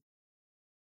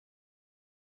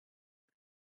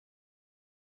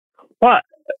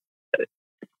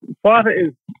 What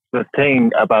is the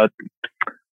thing about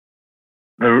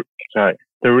the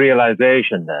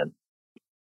realization then?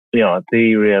 The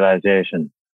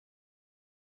realization.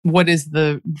 What is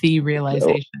the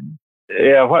realization?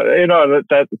 Yeah,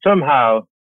 that somehow,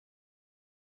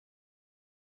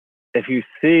 if you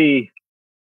see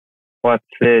what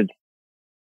Sid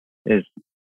is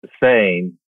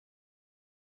saying,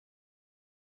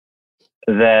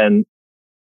 then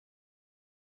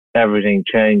everything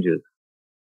changes.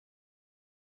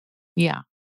 Yeah.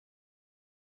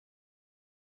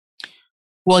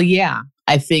 Well, yeah,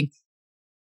 I think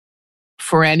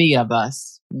for any of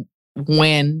us,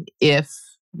 if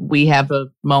we have a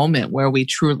moment where we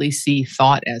truly see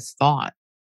thought as thought,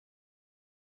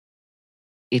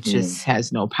 it just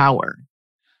has no power.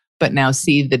 But now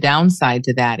see the downside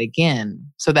to that again.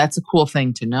 So that's a cool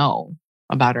thing to know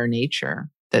about our nature,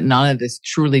 that none of this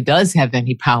truly does have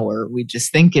any power. We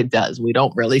just think it does. We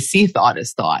don't really see thought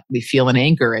as thought. We feel an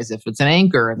anchor as if it's an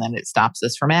anchor, and then it stops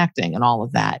us from acting and all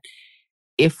of that.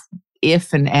 If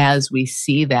and as we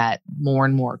see that more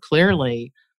and more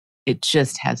clearly, it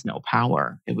just has no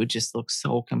power. It would just look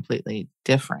so completely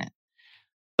different.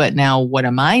 But now what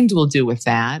a mind will do with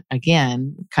that,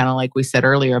 again, kind of like we said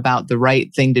earlier about the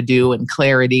right thing to do and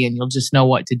clarity, and you'll just know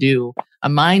what to do. A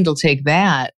mind will take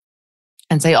that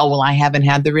and say, oh, well, I haven't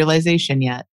had the realization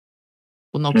yet.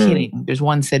 Well, no kidding. There's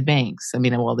one Sid Banks. I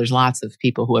mean, well, there's lots of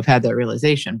people who have had that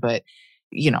realization, but,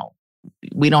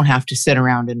 we don't have to sit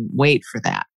around and wait for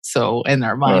that. So, and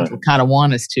our minds will kind of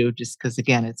want us to, just because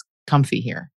again, it's comfy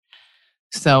here.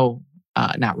 So,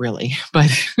 not really, but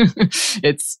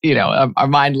it's, our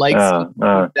mind likes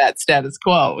that status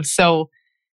quo. So,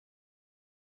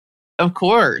 of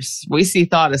course, we see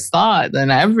thought as thought,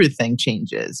 then everything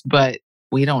changes, but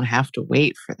we don't have to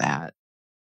wait for that.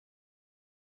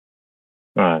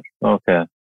 Right. Okay.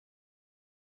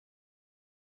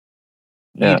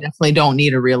 You definitely don't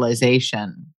need a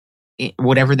realization,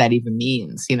 whatever that even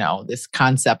means, this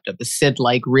concept of the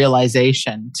Sid-like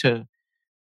realization to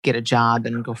get a job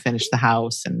and go finish the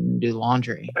house and do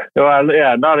laundry. Well,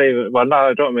 yeah, not even, well, no,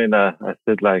 I don't mean a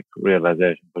Sid-like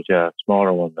realization, but yeah, a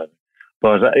smaller one then.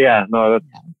 But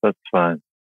that's fine.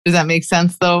 Does that make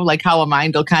sense though? Like how a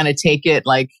mind will kind of take it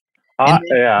and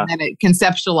then it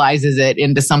conceptualizes it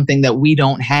into something that we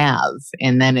don't have.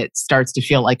 And then it starts to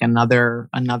feel like another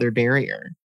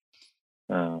barrier.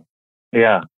 It's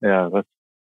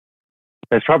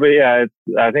probably, I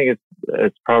think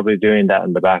it's probably doing that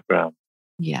in the background.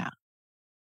 Yeah.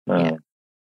 And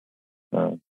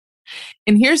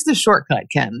here's the shortcut,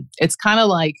 Ken. It's kind of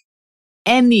like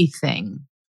anything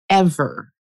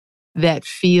ever that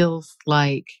feels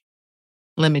like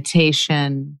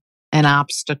limitation, an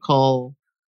obstacle,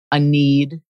 a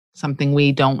need, something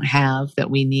we don't have that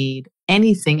we need,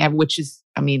 anything, which is,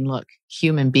 look,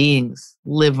 human beings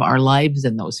live our lives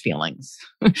in those feelings,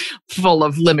 full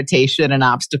of limitation and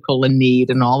obstacle and need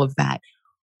and all of that.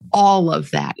 All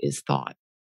of that is thought.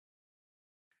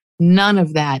 None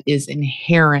of that is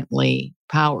inherently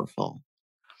powerful.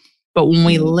 But when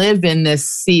we live in this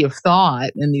sea of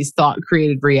thought and these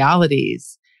thought-created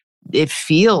realities, it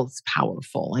feels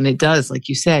powerful. And it does, like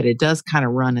you said, it does kind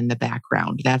of run in the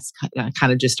background. That's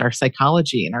kind of just our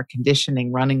psychology and our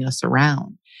conditioning running us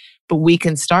around. But we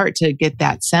can start to get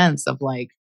that sense of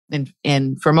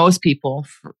and for most people,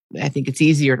 I think it's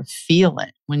easier to feel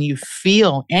it. When you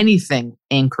feel anything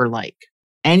anchor-like,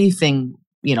 anything,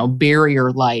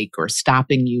 barrier-like or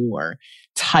stopping you or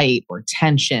tight or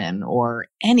tension or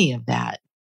any of that,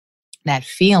 that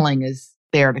feeling is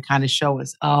there to kind of show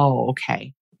us, oh,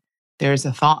 okay, there's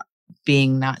a thought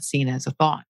being not seen as a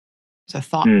thought. It's a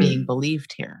thought being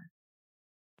believed here.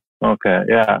 Okay.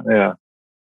 Yeah. That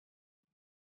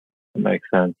makes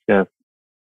sense. Yes.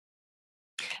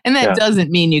 And that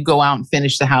doesn't mean you go out and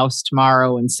finish the house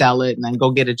tomorrow and sell it and then go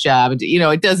get a job.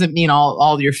 It doesn't mean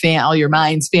all your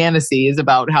mind's fantasies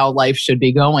about how life should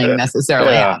be going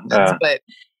necessarily happens.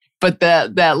 But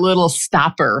that little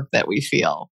stopper that we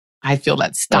feel, I feel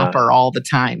that stopper all the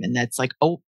time. And that's like,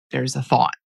 oh, there's a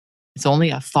thought. It's only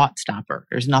a thought stopper.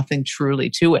 There's nothing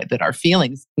truly to it, that our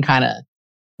feelings can kind of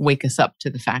wake us up to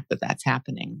the fact that that's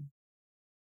happening.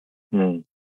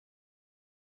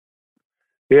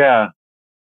 Yeah.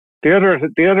 The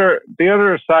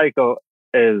other cycle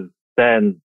is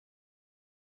then,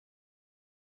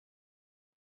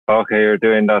 okay, you're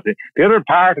doing nothing. The other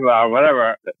part of it, or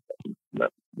whatever,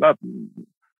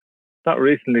 not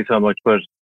recently so much, but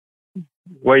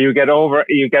where you get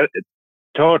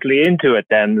totally into it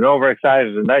then and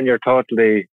overexcited, and then you're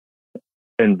totally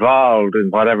involved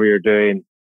in whatever you're doing,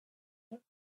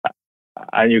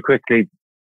 and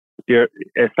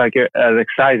it's like an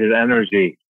excited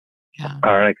energy. Yeah.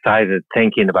 Or excited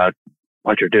thinking about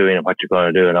what you're doing and what you're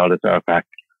going to do and all this sort of fact.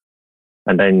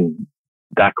 And then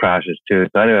that crashes too.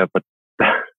 So anyway, but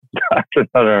that's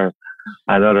another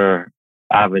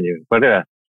avenue. But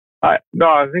I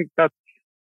think that's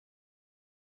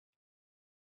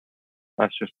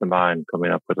just the mind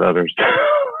coming up with others.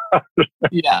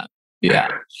 Yeah.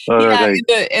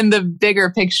 In the bigger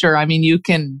picture, you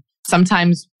can,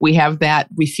 sometimes we have that,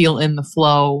 we feel in the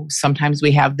flow. Sometimes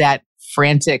we have that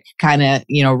frantic kind of,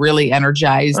 really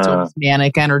energized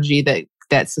manic energy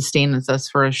that sustains us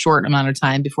for a short amount of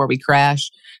time before we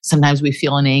crash. Sometimes we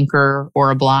feel an anchor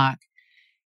or a block.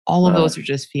 All of those are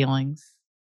just feelings.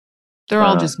 They're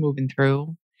all just moving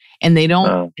through, and they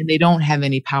don't have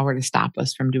any power to stop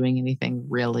us from doing anything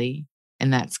really.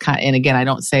 And that's and again, I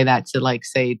don't say that to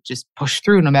say just push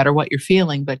through no matter what you're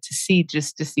feeling, but to see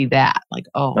that,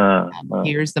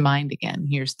 here's the mind again.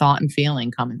 Here's thought and feeling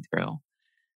coming through.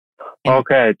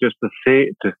 Okay, just to see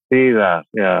that,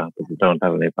 that you don't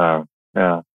have any power,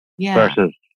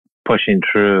 versus pushing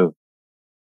through,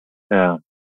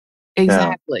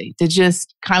 exactly. To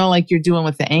just kind of like you're doing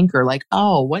with the anchor, like,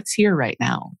 oh, what's here right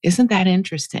now? Isn't that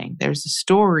interesting? There's a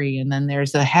story, and then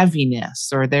there's a heaviness,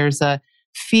 or there's a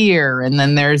fear, and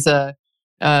then there's a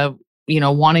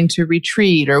wanting to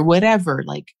retreat or whatever.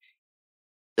 Like,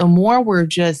 the more we're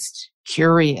just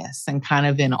curious and kind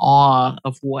of in awe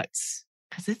of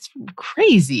because it's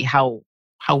crazy how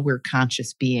how we're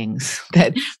conscious beings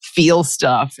that feel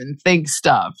stuff and think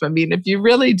stuff. I mean, if you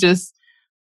really just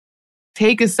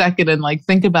take a second and like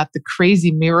think about the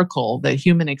crazy miracle that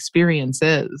human experience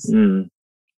is,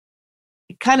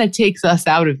 it kind of takes us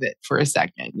out of it for a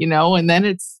second, you know, and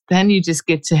then you just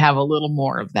get to have a little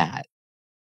more of that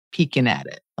peeking at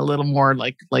it, a little more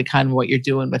like kind of what you're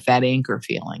doing with that anchor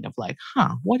feeling of like,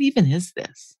 what even is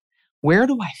this? Where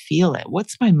do I feel it?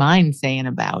 What's my mind saying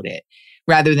about it?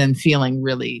 Rather than feeling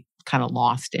really kind of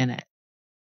lost in it.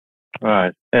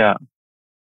 Right. Yeah.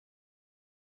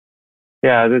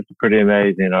 Yeah, this is pretty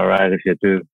amazing, all right, if you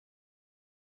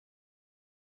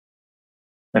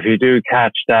do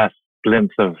catch that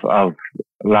glimpse of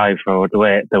life or the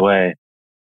way.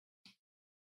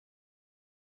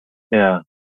 Yeah.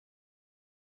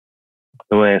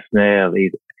 The way a snail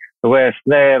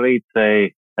eats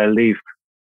a leaf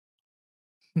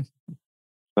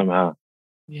somehow.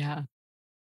 Yeah.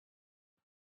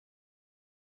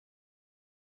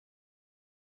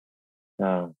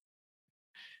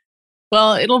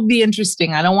 Well, it'll be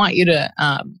interesting. I don't want you to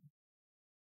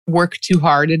work too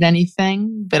hard at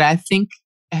anything, but I think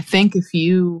if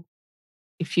you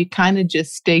kind of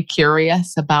just stay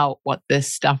curious about what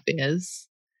this stuff is,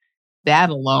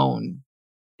 that alone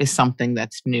is something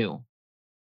that's new.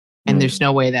 And there's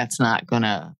no way that's not going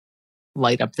to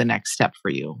light up the next step for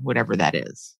you, whatever that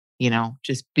is. You know,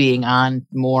 just being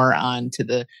more on to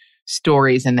the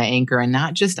stories and the anchor, and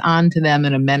not just onto them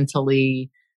in a mentally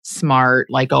smart,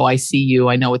 like, oh, I see you,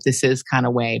 I know what this is kind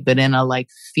of way, but in a like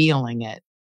feeling it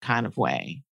kind of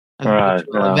way. Right, which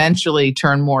will eventually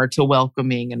turn more to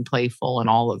welcoming and playful and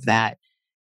all of that.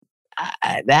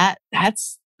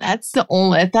 That's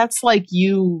like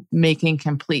you making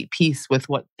complete peace with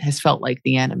what has felt like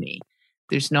the enemy.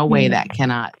 There's no way that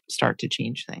cannot start to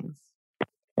change things.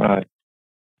 Right.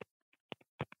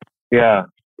 Yeah.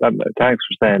 Thanks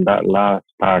for saying that last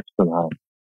part somehow.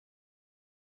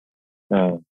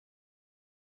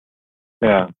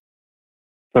 Yeah.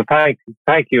 So thank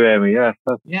you, Amy. Yes.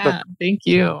 Thank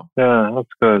you. Yeah, that's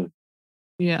good.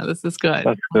 Yeah, this is good.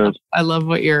 That's good. I love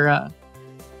what you're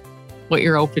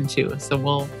open to.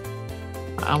 So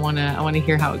I want to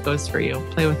hear how it goes for you.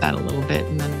 Play with that a little bit,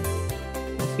 and then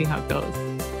we'll see how it goes.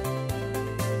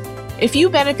 If you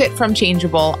benefit from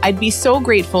Changeable, I'd be so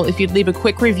grateful if you'd leave a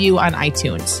quick review on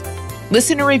iTunes.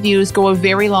 Listener reviews go a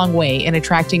very long way in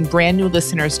attracting brand new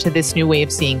listeners to this new way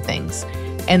of seeing things.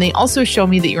 And they also show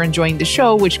me that you're enjoying the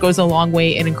show, which goes a long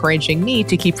way in encouraging me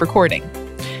to keep recording.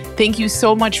 Thank you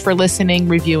so much for listening,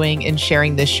 reviewing, and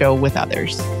sharing this show with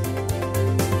others.